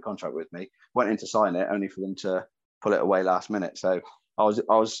negotiated the contract with me, went in to sign it, only for them to pull it away last minute. So I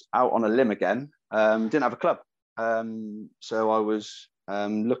was out on a limb again. Didn't have a club, so I was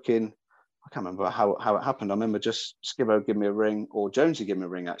looking. I can't remember how it happened. I remember just Skivo giving me a ring, or Jonesy giving me a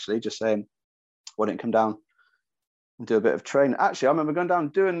ring, actually, just saying, why didn't you come down and do a bit of training? Actually, I remember going down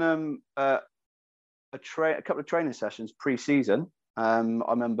doing a couple of training sessions pre-season. I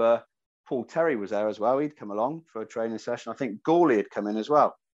remember Paul Terry was there as well. He'd come along for a training session. I think Gawley had come in as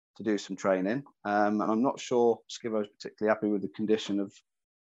well to do some training. And I'm not sure Skivo was particularly happy with the condition of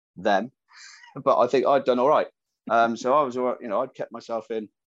them, but I think I'd done all right. So I was, I'd kept myself in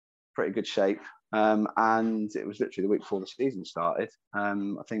pretty good shape. And it was literally the week before the season started. I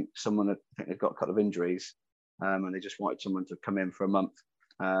think they'd got a couple of injuries. And they just wanted someone to come in for a month,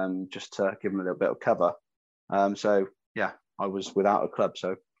 just to give them a little bit of cover. So yeah, I was without a club,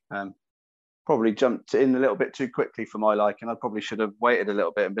 so probably jumped in a little bit too quickly for my liking. I probably should have waited a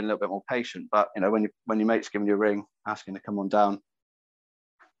little bit and been a little bit more patient. But when your mate's giving you a ring, asking to come on down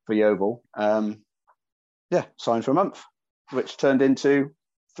for Yeovil, signed for a month, which turned into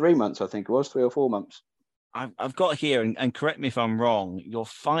 3 months. I think it was 3 or 4 months. I've got here, and correct me if I'm wrong, your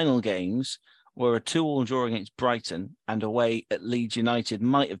final games were a 2-2 draw against Brighton, and away at Leeds United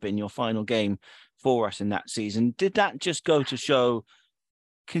might have been your final game for us in that season. Did that just go to show,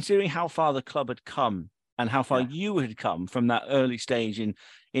 considering how far the club had come and how far you had come from that early stage in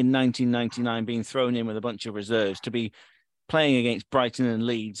 1999, being thrown in with a bunch of reserves, to be playing against Brighton and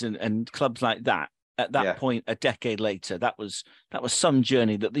Leeds and clubs like that at that point a decade later? That was some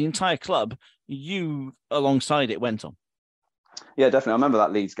journey that the entire club, you alongside it, went on. Yeah, definitely. I remember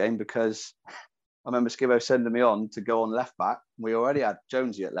that Leeds game because I remember Skivo sending me on to go on left back. We already had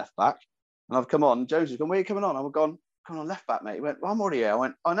Jonesy at left back, and I've come on. Jonesy's gone, where are you coming on? I've gone, coming on left back, mate. He went, well, I'm already here. I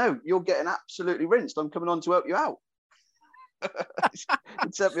went, I know, you're getting absolutely rinsed. I'm coming on to help you out.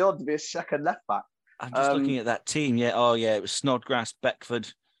 He sent me on to be a second left back. I'm just looking at that team. Yeah. Oh, yeah. It was Snodgrass, Beckford.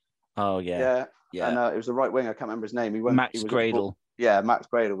 Oh, yeah. Yeah. And it was the right wing. I can't remember his name. Max Gradle. Max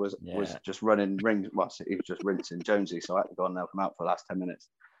Gradle was just running rings. Well, he was just rinsing Jonesy, so I had to go and help him out for the last 10 minutes.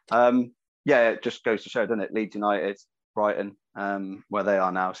 It just goes to show, doesn't it? Leeds United, Brighton, where they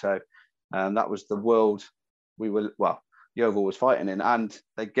are now. So that was the world Yeovil was fighting in, and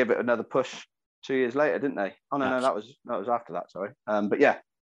they give it another push 2 years later, didn't they? Oh no, that was after that. Sorry, but yeah,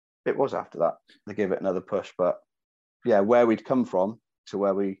 it was after that they gave it another push. But yeah, where we'd come from to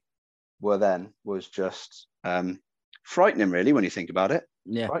where we were then was just frightening, really, when you think about it.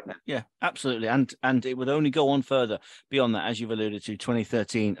 Yeah, absolutely. And it would only go on further beyond that, as you've alluded to,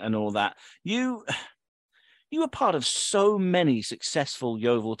 2013 and all that. You were part of so many successful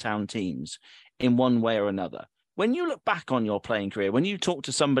Yeovil Town teams in one way or another. When you look back on your playing career, when you talk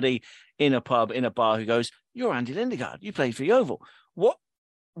to somebody in a pub, in a bar, who goes, "You're Andy Lindegaard, you played for Yeovil," what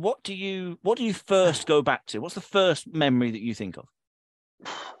do you first go back to? What's the first memory that you think of?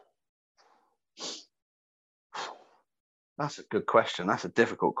 That's a good question. That's a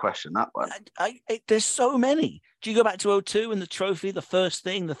difficult question, that one. There's so many. Do you go back to 2002 and the trophy, the first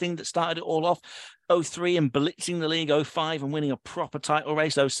thing, the thing that started it all off? 2003 and blitzing the league, 2005 and winning a proper title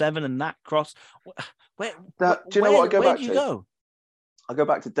race, 2007 and that cross. Do you know what I go back to? Go? I go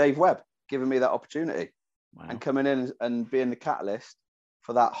back to Dave Webb giving me that opportunity. Wow. And coming in and being the catalyst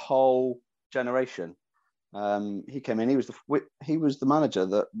for that whole generation. He came in. He was the manager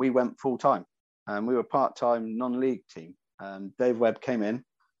that we went full time. We were a part-time non-league team. Dave Webb came in.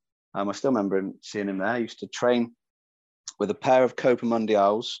 I still remember seeing him there. He used to train with a pair of Copa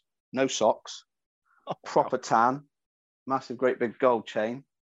Mundials, no socks, proper tan, massive, great big gold chain.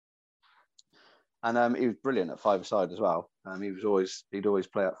 And he was brilliant at five-a-side as well. He'd always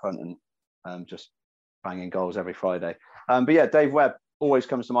play up front and just banging goals every Friday. But yeah, Dave Webb always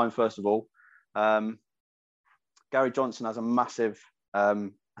comes to mind first of all. Gary Johnson has had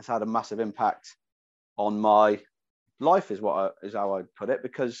a massive impact on my life, is how I'd put it,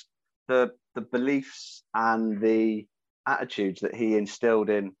 because the beliefs and the attitudes that he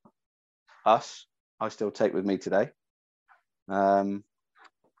instilled in us, I still take with me today. Wembley,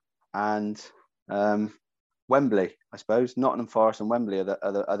 I suppose, Nottingham Forest and Wembley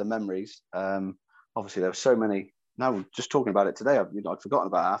are the memories. Obviously, there were so many. Now, just talking about it today, I'd forgotten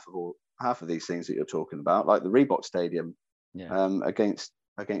about half of these things that you're talking about, like the Reebok Stadium against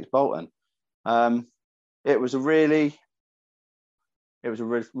Bolton. It was a really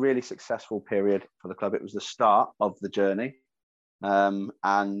successful period for the club. It was the start of the journey, and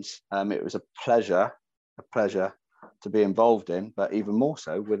it was a pleasure to be involved in. But even more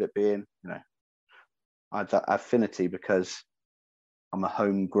so with it being, I had that affinity because I'm a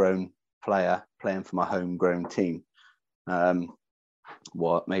homegrown player playing for my homegrown team.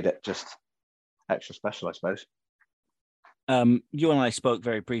 What made it just extra special, I suppose. You and I spoke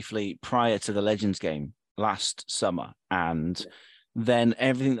very briefly prior to the Legends game last summer, and then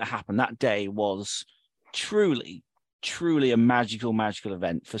everything that happened that day was truly a magical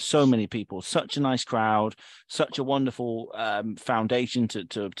event for so many people. Such a nice crowd, such a wonderful foundation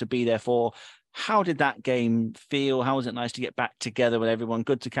to be there for. How did that game feel? How was it nice to get back together with everyone?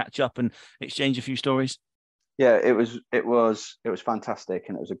 Good to catch up and exchange a few stories. Yeah, it was fantastic,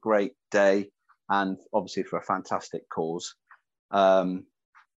 and it was a great day, and obviously for a fantastic cause.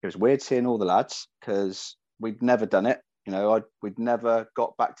 It was weird seeing all the lads because we'd never done it. We'd never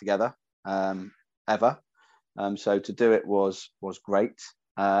got back together ever. So to do it was great.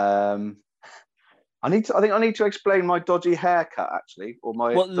 I think I need to explain my dodgy haircut, actually, or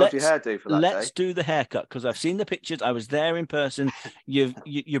my dodgy hairdo for that day. Let's do the haircut, because I've seen the pictures. I was there in person. You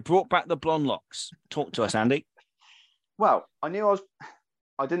brought back the blonde locks. Talk to us, Andy. Well, I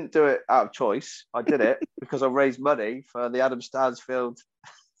didn't do it out of choice. I did it because I raised money for the Adam Stansfield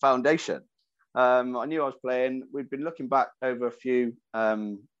Foundation. I knew I was playing. We'd been looking back over a few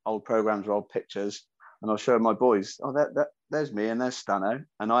old programs or old pictures, and I was showing my boys, there's me and there's Stano.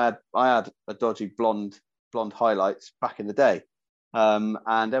 And I had a dodgy blonde highlights back in the day. And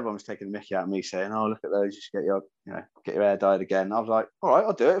everyone was taking the mickey out of me saying, oh, look at those, you should get your hair dyed again. I was like, all right,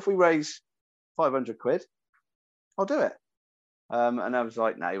 I'll do it. If we raise 500 quid, I'll do it. And I was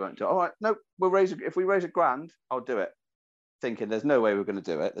like, no, you won't do it. All right, no, if we raise £1,000, I'll do it. Thinking there's no way we're going to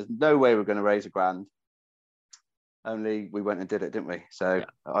do it. There's no way we're going to raise £1,000. Only we went and did it, didn't we? So yeah.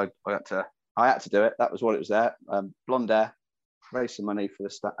 I had to do it. That was what it was there. Blonde hair, raised some money for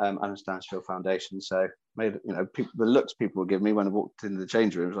the Adam Stansfield Foundation. So made the looks people would give me when I walked into the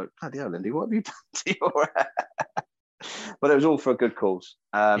change room was like, bloody hell, Lindy, what have you done to your hair? But it was all for a good cause.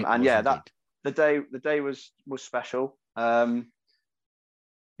 The day was special. I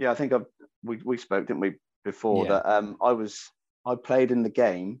think we spoke, didn't we, before that? I played in the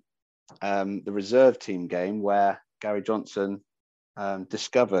game, the reserve team game where Gary Johnson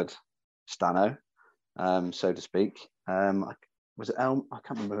discovered Stano, so to speak. Was it Elm? I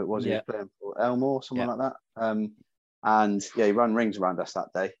can't remember who it was. He was playing for Elmore, someone like that. He ran rings around us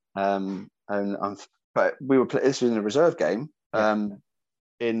that day. But we were this was in a reserve game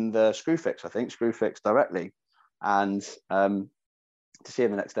in the Screwfix, I think, Screwfix directly, and to see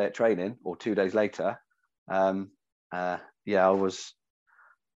him the next day at training or 2 days later. I was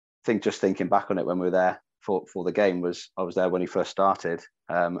just thinking back on it when we were there for the game I was there when he first started,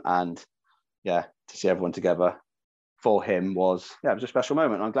 to see everyone together for him was a special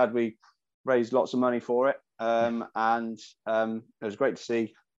moment. I'm glad we raised lots of money for it, and it was great to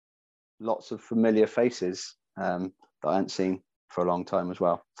see lots of familiar faces that I hadn't seen for a long time as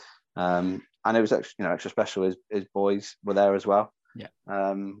well. And it was extra special. His boys were there as well,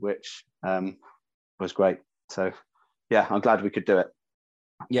 which was great. So I'm glad we could do it.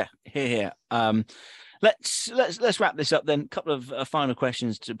 Yeah, here. Let's wrap this up then. A couple of final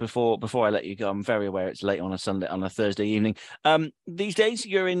questions before I let you go. I'm very aware it's late on a Thursday evening. These days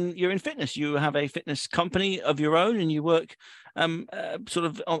you're in fitness. You have a fitness company of your own, and you work sort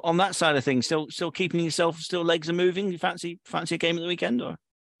of on that side of things. Still keeping yourself, still legs are moving. You fancy a game at the weekend or?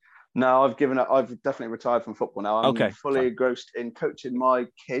 No, I've given up. I've definitely retired from football now. I'm fully engrossed in coaching my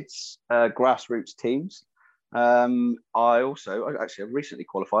kids' grassroots teams. I actually have recently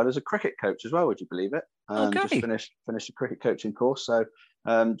qualified as a cricket coach as well. Would you believe it? Just finished a cricket coaching course. So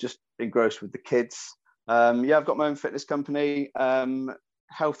just engrossed with the kids. I've got my own fitness company,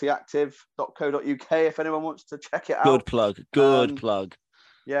 healthyactive.co.uk. If anyone wants to check it out. Good plug.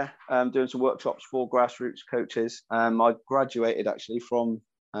 Yeah, doing some workshops for grassroots coaches. I graduated actually from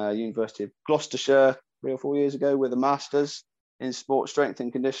University of Gloucestershire 3 or 4 years ago with a master's in sports strength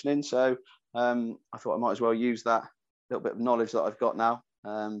and conditioning. So I thought I might as well use that little bit of knowledge that I've got now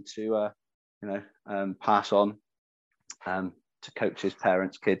to pass on to coaches,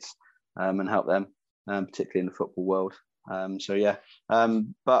 parents, kids, and help them, particularly in the football world. Who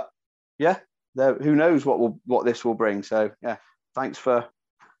knows what this will bring. So yeah, thanks for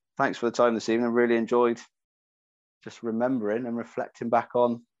the time this evening. I really enjoyed just remembering and reflecting back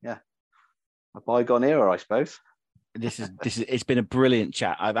on a bygone era, I suppose. It's been a brilliant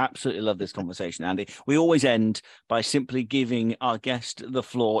chat. I've absolutely loved this conversation, Andy. We always end by simply giving our guest the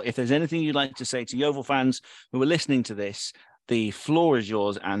floor. If there's anything you'd like to say to Yeovil fans who are listening to this, the floor is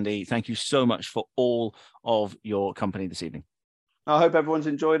yours, Andy. Thank you so much for all of your company this evening. I hope everyone's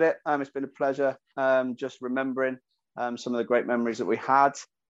enjoyed it. It's been a pleasure just remembering some of the great memories that we had.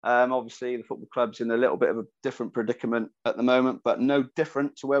 Obviously, the football club's in a little bit of a different predicament at the moment, but no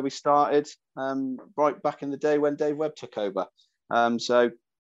different to where we started right back in the day when Dave Webb took over.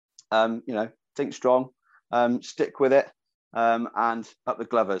 Think strong, stick with it, and up the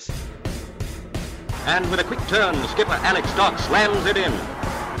Glovers. And with a quick turn, skipper Alex Dock slams it in.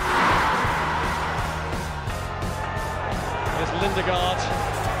 There's Lindegaard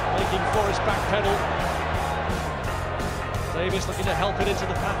making Forrest backpedal. Davis looking to help it into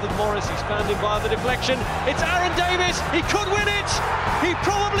the path of Morris. He's found him via the deflection. It's Aaron Davis. He could win it. He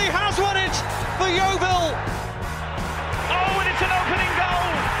probably has won it for Yeovil. Oh, and it's an opening goal.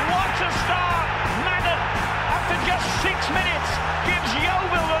 What a start. Madden, after just 6 minutes, gives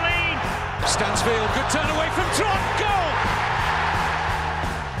Yeovil the lead. Stansfield, good turn away from Trott.